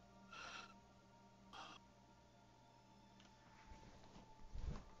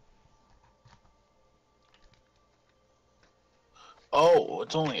 Oh,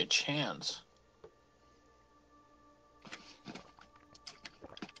 it's only a chance.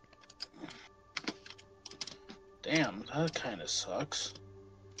 Damn, that kind of sucks.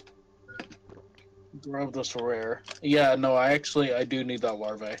 Grab this rare. Yeah, no, I do need that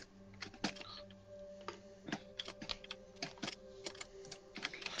larvae.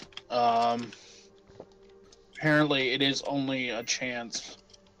 Apparently it is only a chance.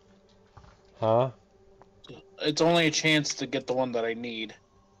 Huh? It's only a chance to get the one that I need.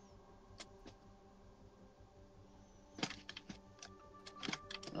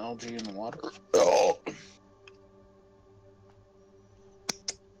 Algae in the water. Oh.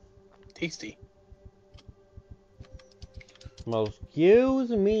 Tasty. Well, excuse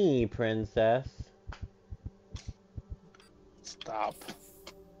me, princess. Stop.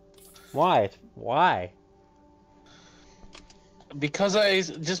 Why? Why? Because I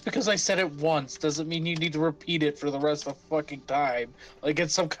said it once doesn't mean you need to repeat it for the rest of the fucking time. Like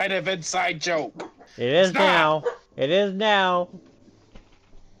it's some kind of inside joke. It is It's not. now. It is now.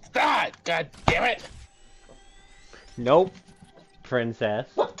 Stop! God damn it! Nope. Princess.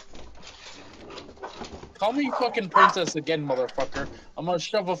 Call me fucking princess again, motherfucker. I'm gonna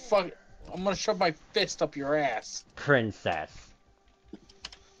shove my fist up your ass. Princess.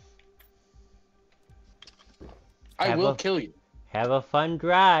 I will kill you. Have a fun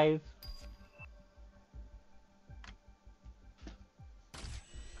drive.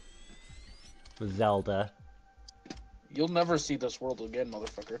 Zelda. You'll never see this world again,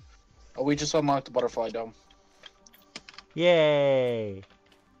 motherfucker. Oh, we just unlocked the butterfly dome. Yay!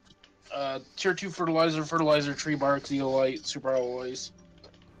 Tier 2 fertilizer, tree bark, zeolite, super alloys.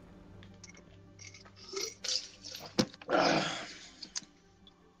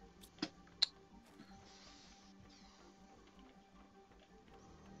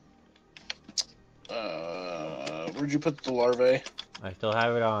 Where'd you put the larvae? I still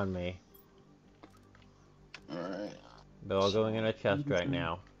have it on me. Alright. They're all going in a chest right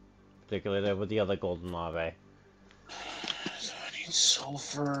now. Particularly there with the other golden larvae. So I need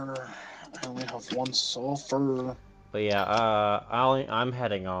sulfur. I only have one sulfur. But yeah, I'm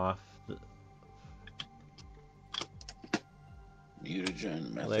heading off.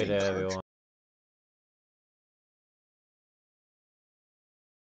 Mutagen, methane Later, everyone.